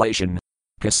 Translation.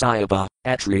 Kasayapa,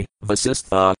 Atri,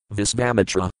 Vasistha,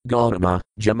 Visvamitra, Gautama,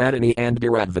 Jamadani and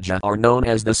Biradvaja are known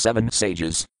as the 7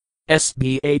 sages.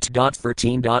 SB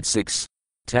 8.13.6.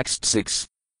 Text 6.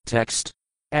 Text.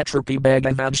 Atrapi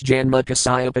Bhagavaj Janma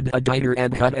Kasayapad Aditer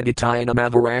and Hut Adityanam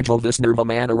Avarajal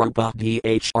Visnirvamanarupa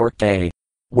Dhrk.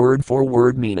 Word for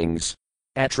word meanings.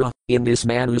 Atra, in this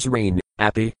Manu's reign,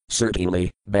 Api, certainly,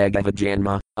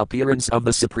 Bhagavajanma, appearance of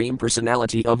the Supreme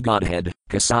Personality of Godhead,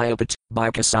 Kasayapat, by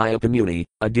Kasayapa Muni,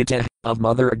 Adita, of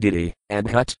Mother Aditi, and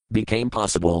Hut, became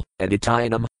possible,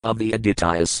 Adityanam, of the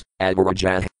Adityas,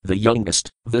 Advaraja, the youngest,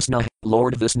 Visna,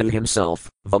 Lord Vishnu himself,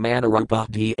 Vamanarupa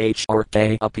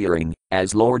Dhrk appearing,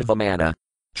 as Lord Vamana.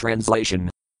 Translation.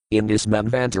 In this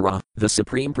Manvantara, the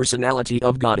Supreme Personality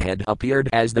of Godhead appeared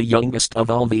as the youngest of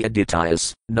all the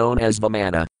Adityas, known as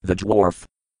Vamana, the dwarf.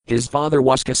 His father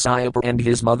was Kasayapa and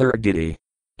his mother Aditi.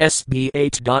 SB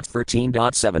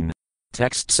 8.13.7.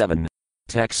 Text 7.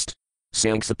 Text.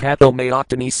 Sangsapato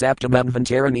Mayoktani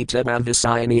Saptamanvantarani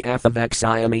Tadavasayani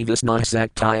Athavaksayami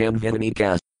Visnasaktayam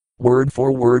Vidanika. Word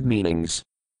for word meanings.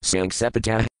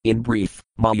 Sangsapata, in brief,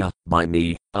 Maya, by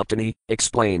me, Uptani,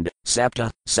 explained,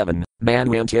 Sapta, 7,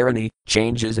 Manvantarani,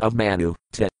 changes of Manu,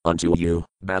 unto you,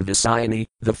 Bhavasayani,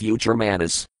 the future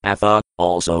Manas, Atha,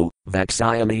 also,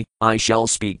 Vaksayami, I shall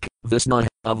speak, Visna,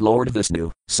 of Lord Vishnu,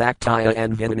 Saktaya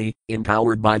and Vidani,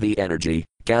 empowered by the energy,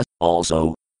 Ka,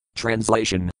 also.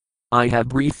 Translation. I have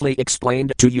briefly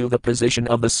explained to you the position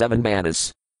of the 7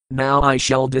 Manas. Now I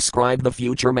shall describe the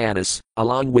future Manas,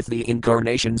 along with the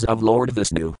incarnations of Lord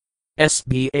Vishnu.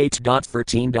 SB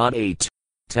 8.13.8.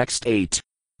 Text 8.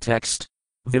 Text.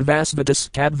 Vivasvatas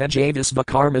Kadvajavis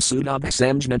Vakarmasudab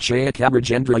Samjna Chaya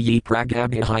Kabrajendra Ye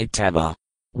Pragabhihitava.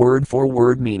 Word for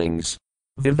word meanings.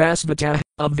 Vivasvata,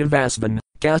 of Vivasvan,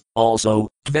 Ka, also,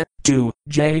 Kve, 2,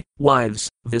 J, wives,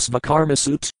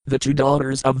 Visvakarmasut, the 2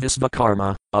 daughters of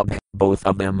Visvakarma, both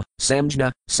of them,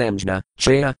 Samjna,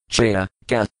 Chaya,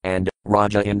 Ka, and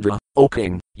Raja Indra, O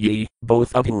king, ye,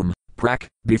 both of whom, Prak,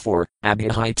 before,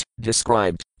 Abhihite,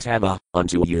 described, Tava,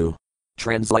 unto you.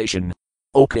 Translation.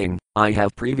 O king, I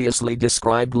have previously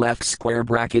described left square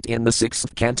bracket in the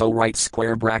 6th canto right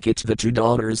square bracket the 2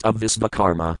 daughters of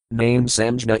Visvakarma, named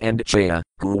Samjna and Chaya,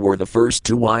 who were the first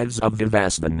 2 wives of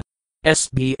Vivasvan.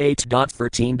 SB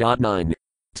 8.13.9.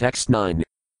 Text 9.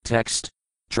 Text.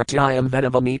 Tritiyam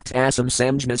Vedavamit Asam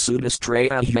Samjna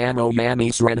Sudastraya Yamo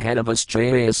Yamis Renhedavas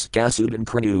Chayas Kasudan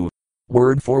Kranu.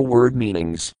 Word for word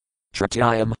meanings.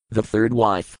 Tritiyam, the third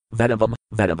wife, Vedavam,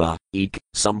 Vedava,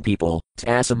 some people,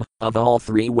 Tasam, of all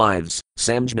three wives,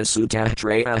 Samjna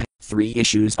Sutatraya, three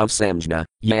issues of Samjna,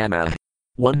 Yama.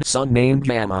 One son named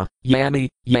Yama,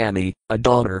 Yami, a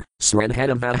daughter,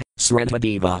 Srenhedava,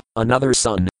 Srenhadiva, another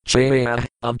son, Chaya,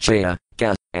 of Chaya,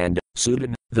 and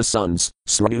Sudan, the sons,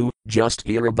 Sranu, just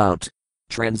hereabout.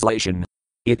 Translation.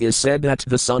 It is said that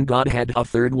the sun god had a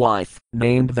third wife,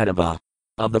 named Vedava.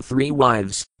 Of the three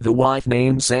wives, the wife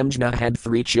named Samjna had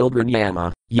three children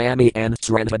Yama, Yami and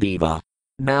Srenhadiva.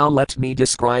 Now let me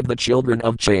describe the children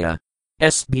of Chaya.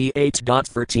 SB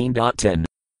 8.13.10.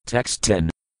 Text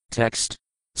 10. Text.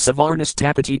 Savarnas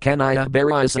tapati kanaya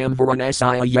barisam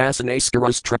varanasaya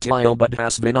yasanaskaras trityo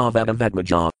budhas vinavada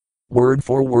vedmaja. Word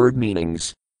for word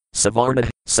meanings. Savarna,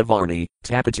 Savarni,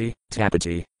 tapati,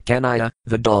 Kanaya,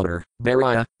 the daughter,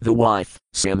 Baraya, the wife,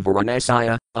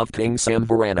 Samvaranasaya, of King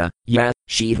Samvarana,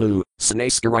 she who,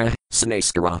 Sanaskara,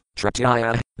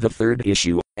 Tritya, the third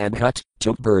issue, and Hut,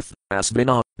 took birth,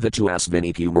 Asvina, the two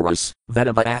Asvini Kumaras,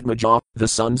 Vedava Atmaja, the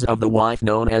sons of the wife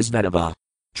known as Vedava.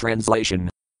 Translation.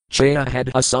 Chaya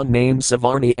had a son named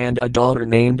Savarni and a daughter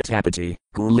named Tapati,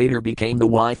 who later became the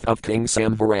wife of King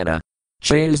Samvarana.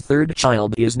 Chaya's third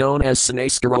child is known as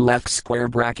Sanaskara left square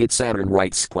bracket Saturn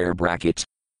right square bracket.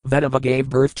 Vedava gave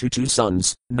birth to two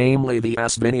sons, namely the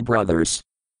Asvini brothers.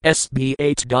 SB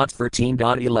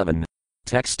 8.13.11.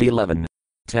 Text 11.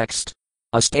 Text.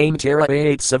 Astame Tara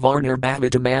 8 Savarnir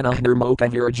Bhavitamana Nirmoka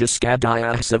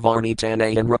Virajaskadaya Savarni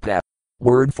Tanayan Rapa.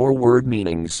 Word for word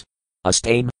meanings.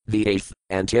 Astame, the eighth,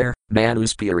 and Ter,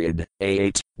 Manu's period,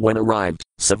 A8, when arrived,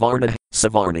 Savarna,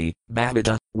 Savarni,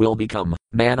 Bhavita, will become,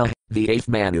 Mana, the eighth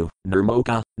Manu,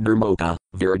 Nirmoka,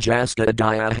 Virajaska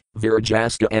Adaya,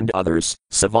 Virajaska and others,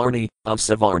 Savarni, of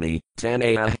Savarni,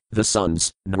 Tanaya, the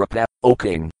sons, Nrapa, O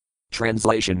king.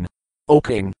 Translation. O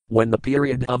king, when the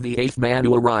period of the eighth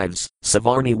Manu arrives,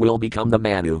 Savarni will become the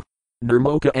Manu.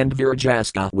 Nirmoka and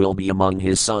Virajaska will be among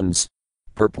his sons.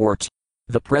 Purport.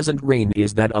 The present reign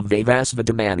is that of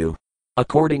Vaivasvata Manu.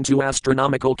 According to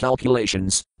astronomical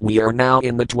calculations, we are now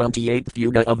in the 28th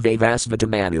yuga of Vaivasvata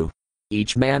Manu.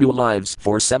 Each Manu lives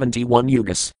for 71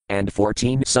 yugas, and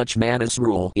 14 such Manus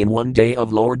rule in one day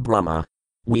of Lord Brahma.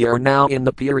 We are now in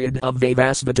the period of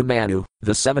Vaivasvata Manu,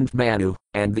 the 7th Manu,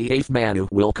 and the 8th Manu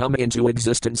will come into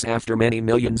existence after many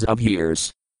millions of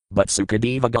years. But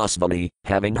Sukadeva Goswami,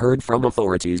 having heard from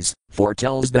authorities,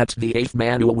 foretells that the 8th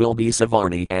Manu will be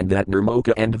Savarni and that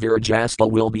Nirmoka and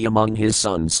Virajaska will be among his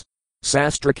sons.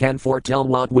 Sastra can foretell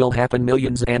what will happen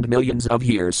millions and millions of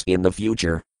years in the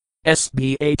future.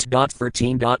 SB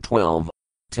 8.13.12.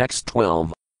 Text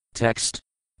 12. Text.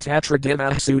 Tatra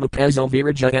Dimah Sudapezo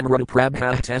Viraja and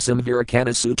Rudaprabha Tesam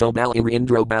Virakana Suto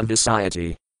Balirindro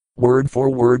Bhavisayati. Word for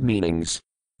word meanings.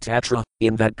 Tatra,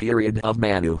 in that period of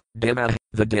Manu, Dima,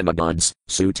 the demigods,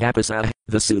 Sutapasa,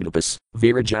 the Sudapas,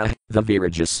 Viraja, the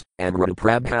Virajas, and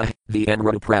Rudaprabha, the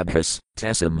Enrudaprabhas,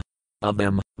 Tesam. Of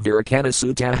them, Virakana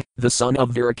Suta, the son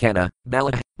of Virakana,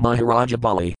 Bala, Maharaja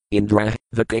Bali, Indra,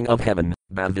 the king of heaven,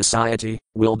 Bhavisayati,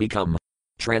 will become.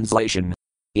 Translation.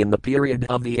 In the period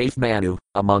of the 8th Manu,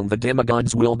 among the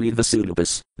demigods will be the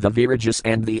Sudapas, the Virajas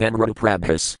and the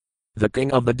Enrudaprabhas. The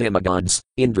king of the demigods,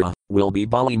 Indra, will be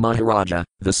Bali Maharaja,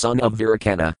 the son of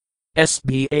Virakana.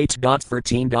 SB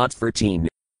 8.13.13.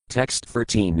 Text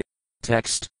 13.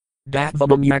 Text.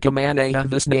 Datvamam Yakamanaya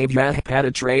Visnavya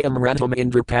Padatrayam Ratam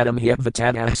Indrapadam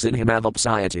Hyapvatadahsin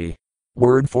Himavapsayati.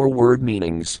 Word for word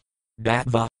meanings.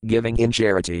 Datva, giving in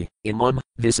charity, Imam,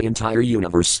 this entire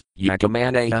universe,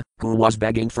 Yakamanaya, who was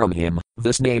begging from him,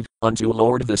 Visnav, unto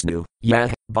Lord Vishnu, Yah,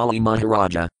 Bali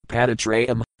Maharaja,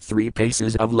 Padatrayam, 3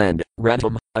 paces of land,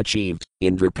 Ratam, achieved,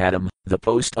 Indrapadam, the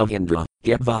post of Indra,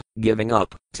 Hyapva, giving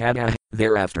up, Tada,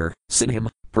 thereafter, Sinhim,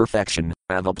 perfection,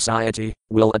 Avapsayati,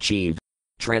 will achieve.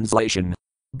 Translation.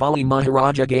 Bali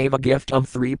Maharaja gave a gift of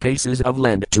 3 paces of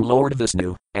land to Lord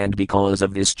Vishnu, and because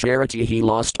of this charity he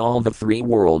lost all the 3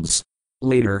 worlds.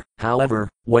 Later, however,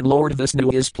 when Lord Vishnu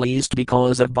is pleased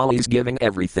because of Bali's giving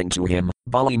everything to him,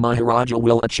 Bali Maharaja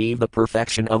will achieve the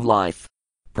perfection of life.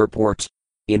 Purport.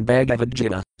 In Bhagavad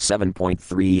Gita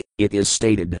 7.3, it is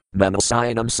stated,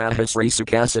 Manasayanam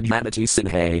Sahasrasukhasadhyamati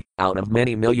Sinhe, out of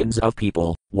many millions of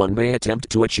people, one may attempt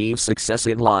to achieve success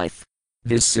in life.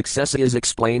 This success is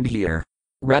explained here.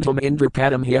 Ratam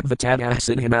Indrapadam Hyapvatadah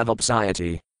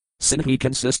Sinhimavapsayati. Sinhi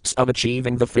consists of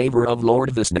achieving the favor of Lord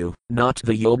Vishnu, not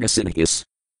the Yoga Sinhis.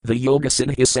 The Yoga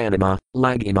Sinhis Anima,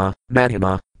 Lagima,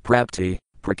 Mahima, Prapti,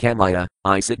 Prakamaya,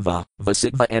 Isitva,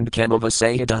 Vasitva and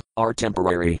Kamavasayita, are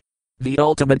temporary. The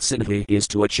ultimate siddhi is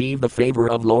to achieve the favor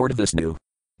of Lord Vishnu.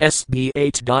 SB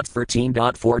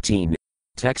 8.13.14.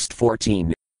 Text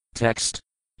 14. Text.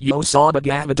 Yo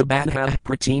sabhagavata badha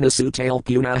pratina sutal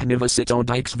punah nivasito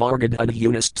dikes vargad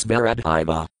adhunists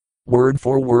varadiva. Word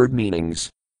for word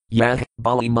meanings. Yah,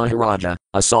 Bali Maharaja,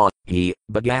 saw, he,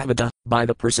 Bhagavata, by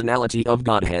the personality of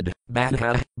Godhead,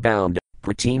 Badha, bound,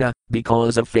 Pratina,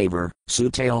 because of favor,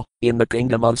 Sutal, in the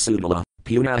kingdom of Sutala,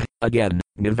 Puna, again,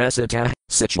 Nivasita,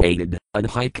 situated,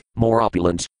 Adhik, more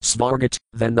opulent, Svargat,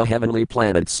 than the heavenly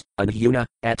planets, Adhuna,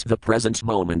 at the present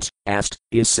moment, Ast,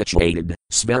 is situated,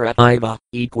 Svaraiva,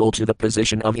 equal to the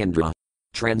position of Indra.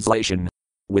 Translation.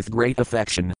 With great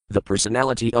affection, the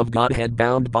personality of Godhead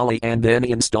bound Bali and then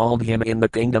installed him in the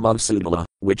kingdom of Sutala,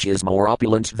 which is more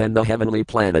opulent than the heavenly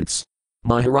planets.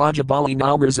 Maharaja Bali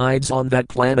now resides on that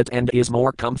planet and is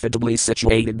more comfortably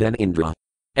situated than Indra.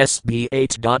 SB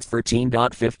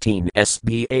 8.13.15,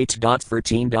 SB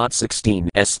 8.13.16,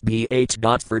 SB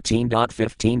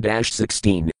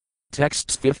 8.13.15-16.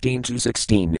 Texts 15 to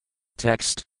 16.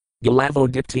 Text. Galavo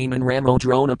diptiman ramo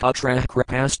drona putra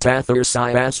kripastathar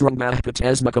syasramah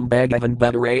patesmakam bhagavan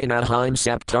bhadarayanaheim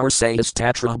saptar sayas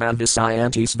tatra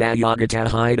bhavisayantis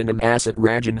vayagatahidanam asat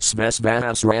rajan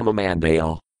svesvahas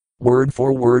ramamandale. Word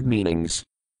for word meanings.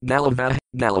 Galava,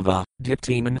 Galava,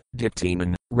 diptiman,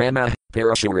 Rama,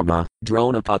 Parashurama,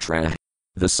 Dronaputra.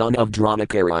 The son of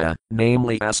Dronakarya,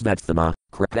 namely Asvathama,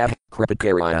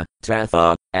 Kripakarya,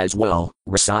 Tatha, as well,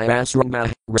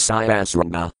 Rasayasrama,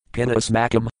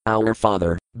 Pinasmakam, our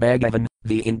father, Bhagavan,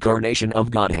 the incarnation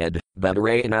of Godhead,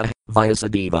 Badarayana,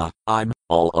 Vyasadeva, I'm,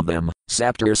 all of them,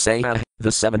 Saptar Saya,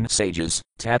 the seven sages,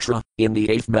 Tatra, in the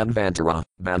eighth Manvantara,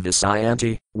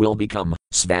 Bhavisayanti, will become,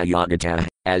 Svayagata,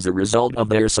 as a result of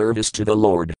their service to the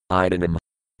Lord, Idanim.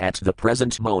 At the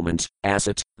present moment,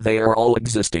 Asat, they are all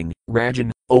existing,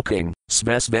 Rajan, O king,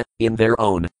 Svesva, in their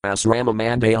own, Asrama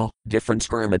Mandale, different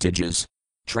hermitages.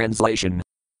 Translation.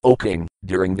 O king,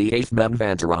 during the eighth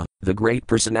Manvantara, the great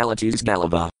personalities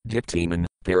Galava, Diptiman,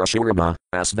 Parashurama,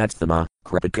 Asvathama,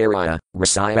 Kripakarya,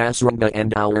 Rasayasranga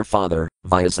and our father,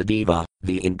 Vyasadeva,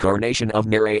 the incarnation of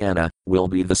Narayana, will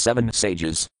be the seven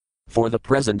sages. For the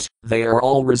present, they are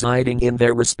all residing in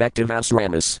their respective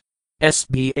asramas.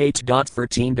 SB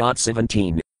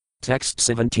 8.13.17. Text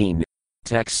 17.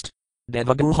 Text.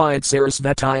 Devaguhayat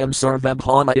Sarasvatayam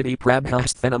Sarvabhama iti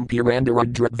Prabhasthanam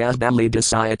Purandaradradvasdali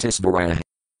Dasayatisvara.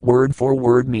 Word for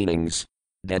word meanings.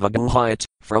 Devaguhayat,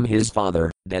 from his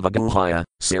father, Devaguhaya,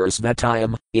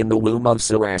 Sarasvatayam, in the womb of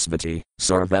Sarasvati,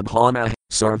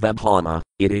 Sarvabhama,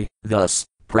 iti, thus,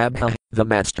 Prabha, the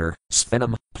master,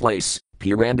 Sphenam, place,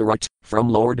 Purandarat, from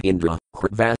Lord Indra,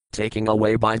 Kritva, taking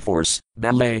away by force,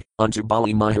 Bale, unto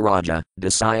Bali Maharaja,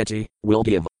 Dasayati, will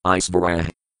give, Isvara,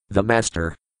 the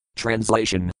master.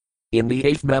 Translation. In the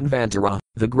eighth Manvantara,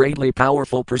 the greatly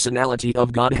powerful personality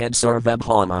of Godhead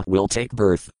Sarvabhauma will take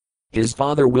birth. His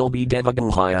father will be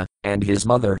Devaguhaya, and his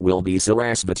mother will be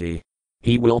Sarasvati.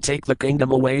 He will take the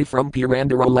kingdom away from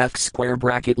Purandara left square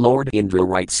bracket Lord Indra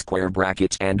right square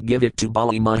bracket and give it to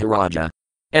Bali Maharaja.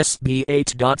 SB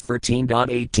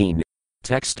 8.13.18.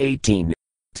 Text 18.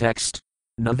 Text.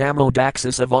 Navamo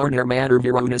daxis of Arnar Manar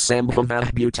Viruna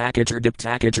Sambhavah Butakatar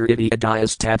Diptakatar Iti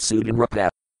Adiyas Tatsudan Rupa.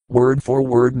 Word for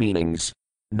word meanings.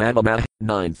 Navama,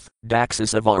 ninth,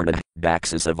 Daxis of Arna,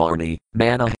 Daxis of Arni,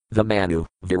 Mana, the Manu,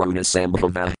 Viruna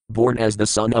Sambhava, born as the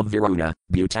son of Viruna,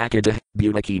 Butakada,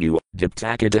 Butakidu,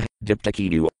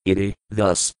 Diptakidu, Iti,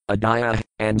 thus, Adaya,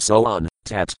 and so on,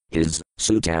 Tat, his,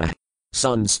 Suta.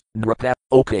 Sons, Nrapa,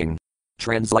 O king.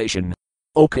 Translation.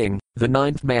 O king, the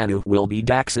ninth Manu will be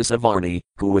Daxis of Arni,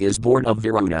 who is born of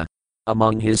Viruna.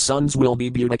 Among his sons will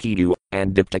be Butakidu,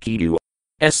 and Diptakidu.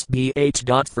 SB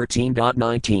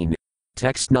 8.13.19.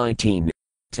 Text 19.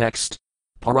 Text.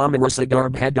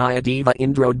 Paramarasagarbhadaya Deva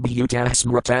Indrod Bhutah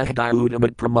Smratah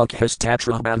Diudamad Pramukhas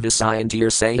Tatra Bhavisayantir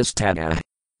Sayas Tada.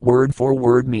 Word for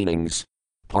word meanings.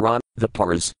 Paran, the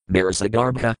Paras,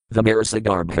 Marasagarbha, the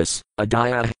Marasagarbhas,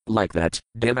 Adaya, like that,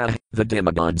 Deva, the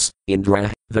demigods,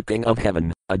 Indra, the king of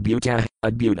heaven, Adbhuta,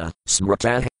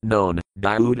 Smrata, known,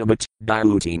 Diudamat,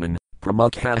 Diutiman,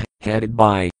 Pramukha, headed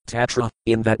by, Tatra,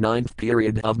 in that ninth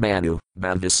period of Manu,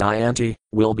 Bhavisayanti,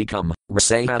 will become,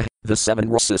 Rasaya, the seven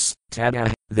rasas,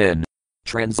 Tada, then.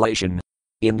 Translation.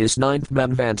 In this ninth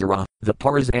Manvantara, the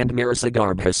Paras and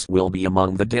Marasagarbhas will be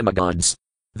among the demigods.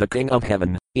 The king of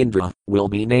heaven, Indra, will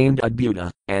be named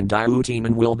Adbhuta, and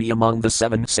Diutiman will be among the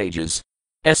seven sages.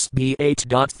 SB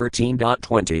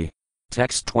 8.13.20.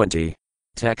 Text 20.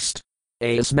 Text.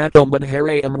 Asmatom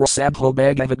Badharayam Rasabho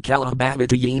Bhagavad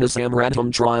Kalabhavitayinas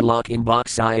Amradham Trilokim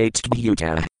Boxayat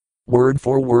Bhuta. Word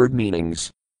for word meanings.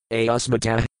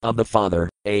 Asmata, of the father,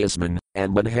 Asman,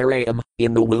 Ambudharayam,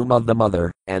 in the womb of the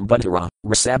mother, Ambudhara,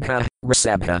 Rasabha,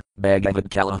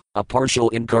 Bhagavad a partial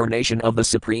incarnation of the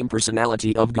Supreme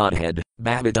Personality of Godhead,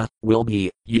 Bhavita, will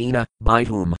be, Yena, by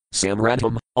whom,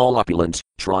 Samratam, all opulent,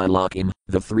 Trilokam,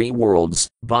 the three worlds,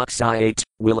 Bhaksayate,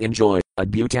 will enjoy,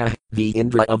 Adbhuta, the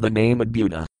Indra of the name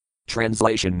Adbhuta.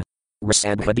 Translation.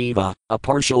 Rasabhadeva, a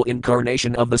partial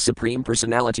incarnation of the Supreme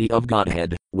Personality of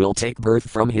Godhead, will take birth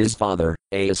from his father,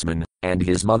 Ayasman, and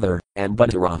his mother,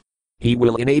 Ambudhara. He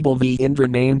will enable the Indra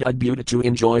named Adbhuta to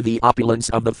enjoy the opulence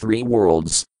of the three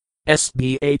worlds.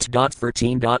 SB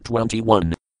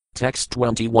 8.13.21. Text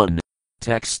 21.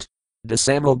 Text.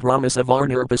 Dasamo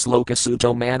Brahmasavarnarpasloka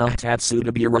Suto Manah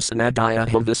Tatsudabhirasanadaya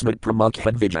Vismad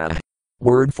Pramukhadvijah.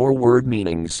 Word for word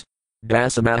meanings.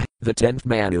 Dasama, the 10th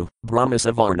Manu,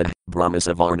 Brahmasavarna,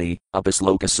 Brahmasavarni,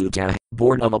 Upasloka Sutta,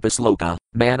 born of Upasloka,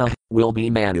 Mana, will be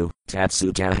Manu,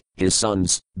 Tatsuta, his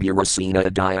sons, Birasena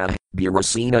Adaya,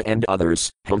 Birasena and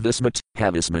others,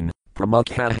 Havisman,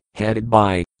 Pramukha, headed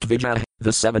by, Dvija,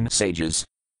 the 7 sages.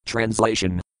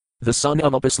 Translation. The son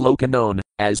of Upasloka known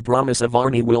as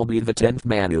Brahmasavarni will be the 10th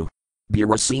Manu.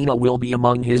 Birasena will be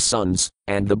among his sons,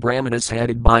 and the Brahmanas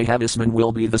headed by Havisman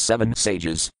will be the 7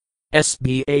 sages.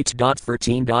 SB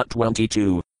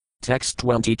 8.13.22. Text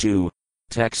 22.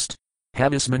 Text.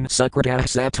 Havisman Sukratah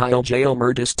Satile Jail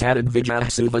Murtis Tatad Vijah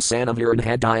Suvasana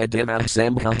Viradhadaya Dimah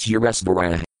Sambhah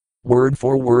Jiresvarah. Word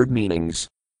for word meanings.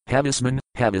 Havisman,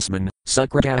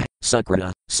 Sukrata,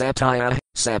 Satya,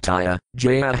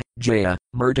 Jaya,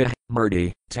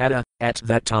 Murti, Tata, at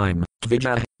that time,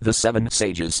 Dvija, the 7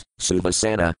 sages,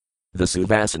 Suvasana, the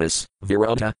Suvasanas,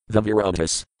 Virota, the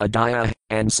Virotas, Adaya,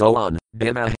 and so on,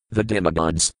 Dima, the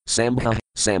demigods, Sambhu,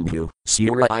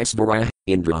 Sura Isvara,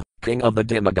 Indra, king of the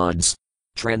demigods.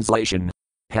 Translation.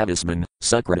 Havisman,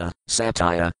 Sukrata,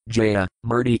 Satya, Jaya,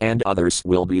 Murti and others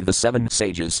will be the 7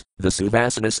 sages, the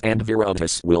Suvasanas and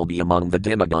Virotas will be among the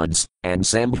demigods, and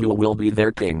Sambhu will be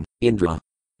their king, Indra.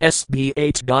 SB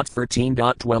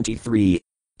 8.13.23.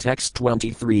 Text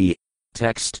 23.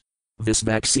 Text.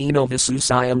 Visvaksino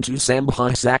Visusayam tu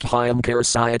Sambha Sakhayam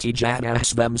Karasayati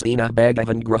Jadasvamsina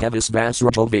Bhagavan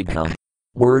Grahavisvasrato Vigha.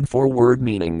 Word for word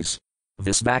meanings.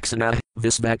 Visvaksana,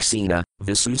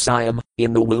 Visusayam,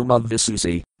 in the womb of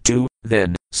Visusi, 2,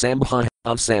 then, Sambha,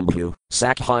 of Sambhu,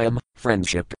 Sakhayam,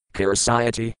 friendship,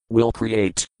 Karasayati, will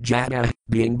create, Jada,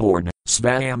 being born,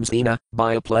 Svayamsina,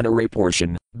 by a plenary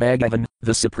portion, Bhagavan,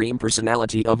 the Supreme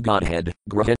Personality of Godhead,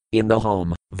 Graha, in the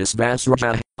home,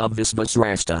 Visvasraja, of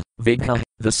Visvasrasta, Vigha,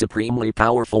 the Supremely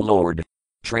Powerful Lord.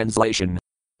 Translation.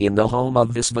 In the home of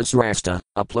Visvasrasta,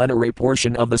 a plenary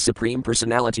portion of the Supreme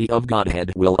Personality of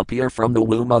Godhead will appear from the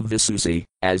womb of Visusi,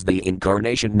 as the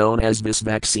incarnation known as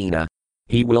Visvaksena.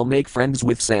 He will make friends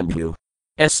with Sambhu.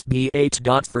 SB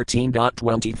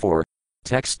 8.13.24.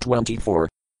 Text 24.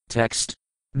 Text.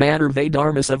 Matter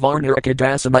Vedarmas Avarnarika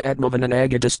Dasama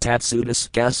Atmavananagadis Tatsudas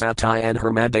Kasatai and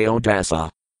Hermadeo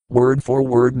Dasa. Word for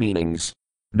word meanings.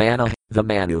 Mana, the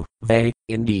Manu, Ve,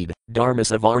 indeed,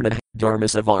 Dharmasavarna,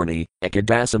 Dharmasavarni,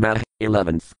 Ekadasama,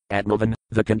 11th, Atmavan,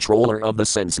 the controller of the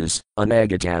senses,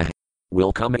 Anagata,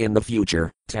 will come in the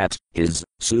future, Tat, his,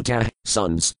 Sutta,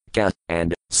 sons, Ka,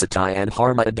 and, Satai and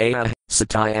Harma Adaya,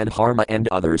 Satai and Harma and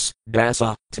others,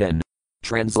 Dasa, 10.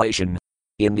 Translation.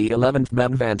 In the 11th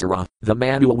Manvantara, the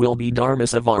Manu will be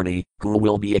Dharmasavarni, who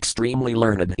will be extremely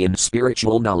learned in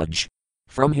spiritual knowledge.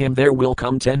 From him there will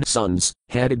come 10 sons,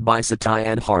 headed by Satai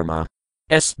and Harma.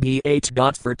 SB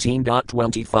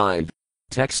 8.13.25.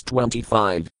 Text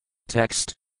 25.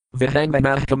 Text.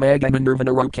 Vihangvamah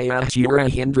kamagamanirvanarokayah jira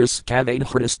hindras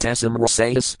kavadhritas tesam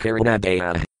rasayas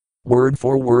karanadaya. Word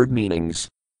for word meanings.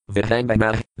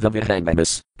 Vihangvamah, the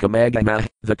Vihangvamas, Kamagama,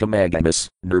 the Kamagamas,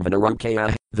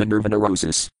 Nirvanarokayah, the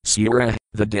Nirvanarosas, Sura,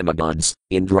 the demigods,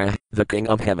 Indra, the king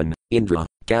of heaven, Indra,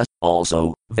 Ka,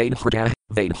 also, Vedhrita,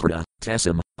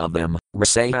 Tesam, of them,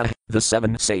 Rasaya, the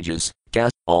 7 sages, Ka,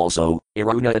 also,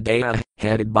 Iruna Adaya,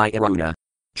 headed by Iruna.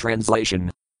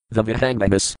 Translation. The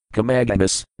Vihangvamas,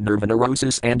 Kamagamas,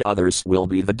 Nirvanarosas and others will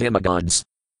be the demigods.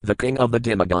 The king of the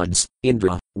demigods,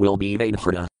 Indra, will be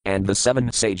Vedhrita, and the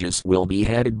 7 sages will be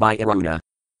headed by Iruna.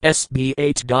 SB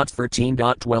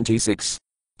 8.13.26.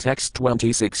 Text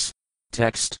 26.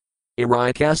 Text.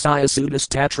 Irikasaya Sudas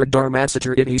Tatra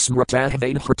Dharmatsatar Iti Smratah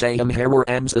Vedhrtayam Herar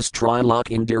Amsas Trilok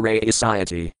Indira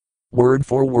Isayati. Word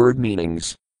for word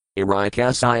meanings.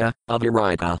 Irikasaya, of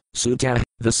Irika, Sutta,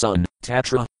 the sun,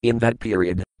 Tatra, in that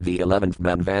period, the 11th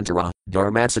Manvantara,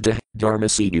 Dharmatsata,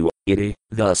 Dharmasidu, Iti,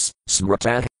 thus,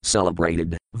 Smrata,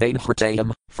 celebrated,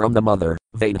 Vedhrtayam, from the mother,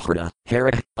 Vedhrita,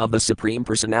 Hera, of the Supreme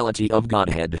Personality of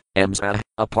Godhead, Amsa,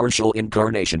 a partial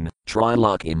incarnation,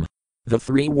 Trilokim, the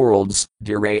three worlds,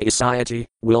 Dharmasayati,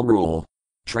 will rule.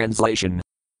 Translation.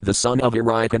 The son of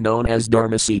Irika known as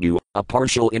Dharmasetu, a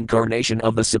partial incarnation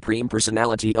of the Supreme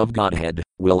Personality of Godhead,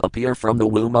 will appear from the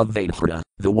womb of Vedhuta,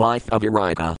 the wife of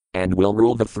Irika, and will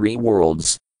rule the three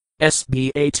worlds.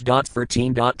 SB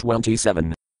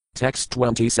 8.13.27. Text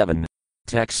 27.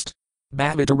 Text.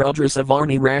 Bhavita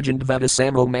Rudrasavarni Rajandvata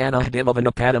Samo Manah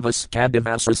Dimavanapadavas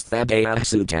Kadivasras Thadayah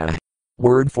Sutta.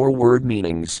 Word for word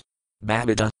meanings.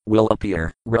 Bhavita, will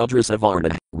appear,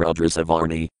 Rudrasavarna,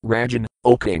 Rudrasavarni, Rajan,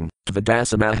 O king,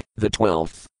 Tvadasama, the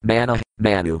 12th, Mana,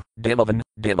 Manu, Dimavan,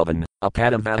 Dimavan,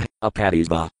 Apadava,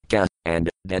 Apadisva, Ka, and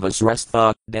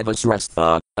Devasrastha,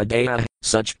 Devasrastha, Adaya,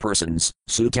 such persons,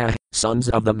 Sutta, sons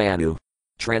of the Manu.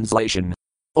 Translation.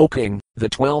 O king, the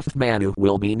 12th Manu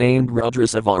will be named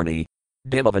Rudrasavarni.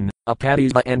 Dimavan,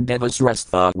 Apadisva and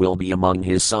Devasrastha will be among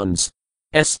his sons.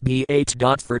 SB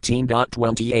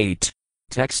 8.13.28.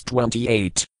 Text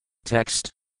 28.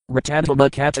 Text. Ratadama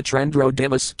Katatrandro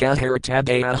Dimas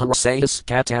Kaharatadaya Harasayas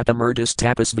Katatamurtis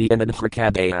Tapasvi and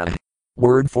Hrakadaya.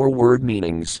 Word for word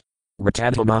meanings.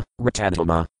 Ratadama,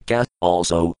 Ratadama, Ka,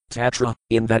 also, Tatra,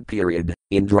 in that period,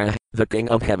 Indra, the king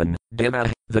of heaven,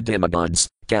 Dima, the demigods,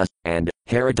 Ka, and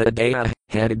Haritadaya,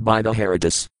 headed by the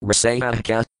Haritas, Rasaya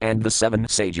Ka, and the seven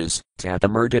sages,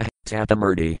 Tatamurti,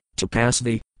 Tatamurti,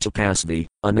 Tapasvi, Tapasvi,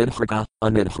 Anidhrika,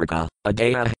 Anidhrika,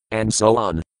 Adaya, and so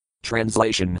on.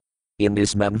 Translation. In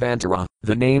this Manvantara,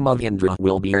 the name of Indra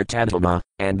will be Ratadama,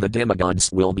 and the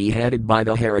demigods will be headed by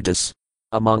the Haritas.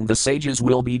 Among the sages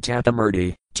will be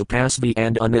Tatamurti, Tapasvi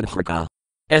and Anidhrika.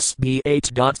 SB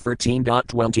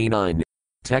 8.13.29.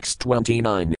 Text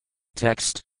 29.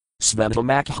 Text.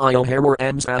 Svetamakhayo Harar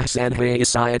Amsah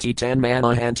Sanhayasayati Tan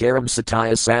Manahantaram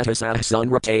Satya Satasah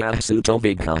Sunratayah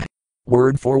Sutovigha.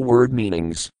 Word for word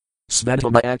meanings.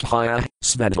 Svetamakhayo,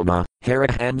 Svetama,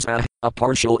 Harahamsa, a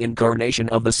partial incarnation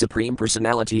of the Supreme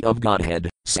Personality of Godhead,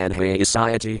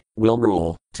 Sanhayasayati, will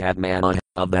rule, Tadmana,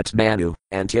 of that Manu,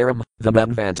 Antaram, the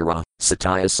Manvantara,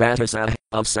 Satya Satasa,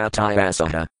 of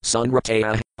Satyasaha,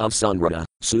 Sunrataya, of Sunrata,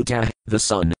 Sutta, the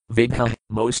sun, Vigha,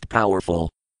 most powerful.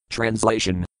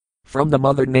 Translation. From the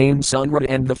mother named Sunrata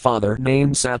and the father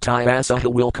named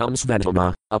Satyasaha will come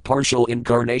Svetama, a partial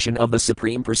incarnation of the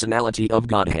Supreme Personality of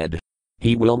Godhead.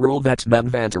 He will rule that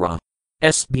Manvantara.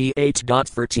 SB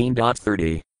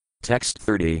 8.13.30. Text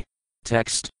 30.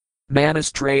 Text.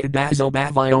 Manastraya Dazo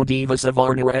Bhavio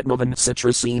Devasavarni Ratmavan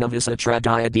Citrasena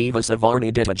Visatradaya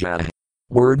Devasavarni Ditaja.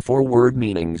 Word for word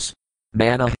meanings.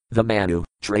 Mana, the Manu,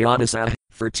 Trayadasa,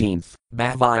 13th,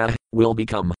 Bhavaya, will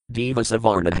become,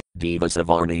 Devasavarna,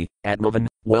 Devasavarni, Atmavan,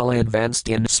 well advanced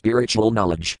in spiritual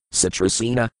knowledge,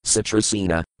 Citrasena,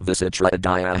 Citrasena,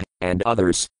 Visitradaya, and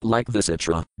others, like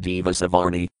Visitra,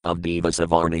 Devasavarni, of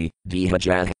Devasavarni,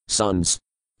 Dehaja, sons.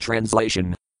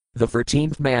 Translation. The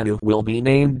 13th Manu will be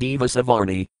named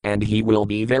Devasavarni, and he will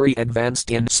be very advanced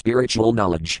in spiritual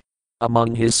knowledge.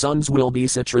 Among his sons will be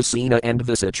Citrasena and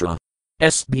Visitra.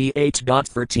 SB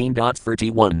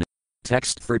 8.13.31.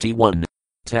 Text 31.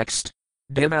 Text.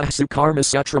 Devah Sukarma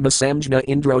Sutrama Samjna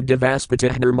Indro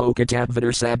Devaspatah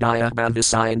Nirmokatabvidar Sadaya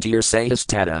Bhavisayantir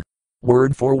Sayastata.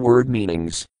 Word for word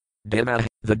meanings. Dema,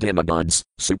 the demigods,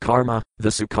 Sukarma, the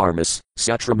Sukarmas,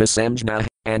 Sutrama Samjna,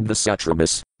 and the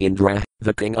Sutramas, Indra,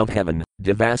 the king of heaven,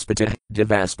 Devaspati,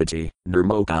 Devaspati,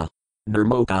 Nirmoka,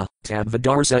 Nirmoka,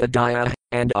 Tabvadarsa Adaya,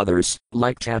 and others,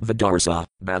 like Tabvadarsa,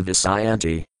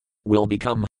 Bhavisayanti, will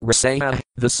become, Rasaya,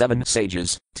 the seven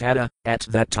sages, Tata, at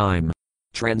that time.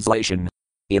 Translation.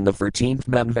 In the 13th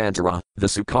Manvantara, the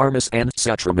Sukarmas and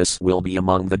Sutramas will be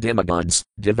among the demigods,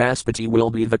 Devaspati will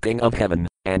be the king of heaven,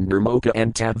 and Nirmoka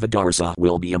and Tabvadarsa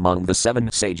will be among the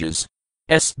seven sages.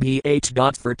 SB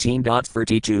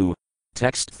 8.13.32.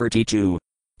 Text 32.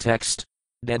 Text.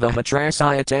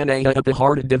 Devavatrasayatanaha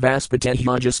Apiharta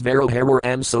Devaspatehyajas Veroharar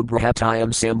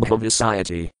Amsobrahatayam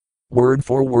Sambhavisayati. Word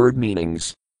for word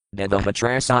meanings.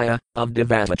 Devavatrasaya, of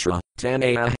Devavatra,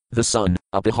 Tanaya, the son,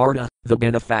 Apiharta, the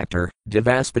benefactor,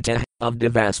 Devaspati, of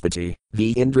Devaspati,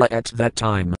 the Indra at that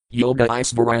time, Yoga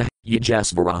Isvara,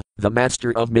 Yajasvara, the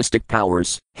master of mystic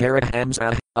powers,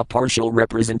 Harahamsa, a partial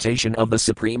representation of the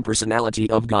Supreme Personality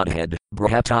of Godhead,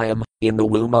 Brahatayam, in the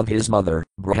womb of his mother,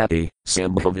 Brahati,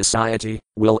 Sambhavisayati,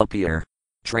 will appear.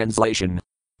 Translation.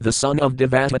 The son of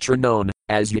Devavatra known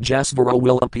as Yajasvara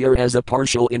will appear as a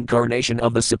partial incarnation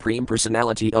of the Supreme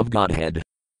Personality of Godhead.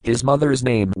 His mother's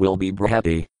name will be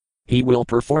Brahati. He will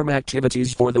perform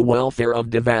activities for the welfare of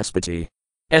Devaspati.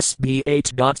 SB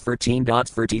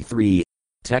 8.13.33.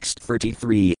 Text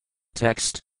 33.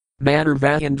 Text.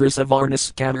 Manarva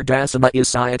Indrasavarnas Kamardasama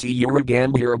Isayati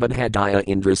Uragambhiraban Hadaya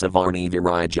Indrasavarni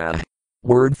Viraja.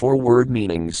 Word for word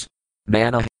meanings.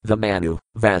 Mana, The Manu,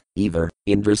 either,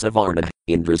 Indrasavarni,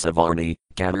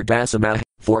 Kavardasama,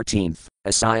 14th,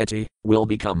 Asayati, will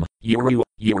become, Uru,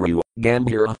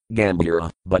 Gambhira,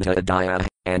 Butta Adaya,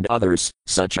 and others,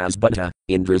 such as Butta,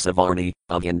 Indrasavarni,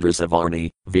 of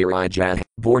Indrasavarni, Virija,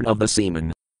 born of the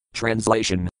semen.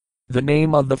 Translation. The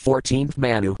name of the 14th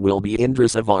Manu will be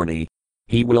Indrasavarni.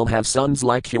 He will have sons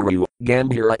like Uru,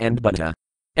 Gambhira and Butta.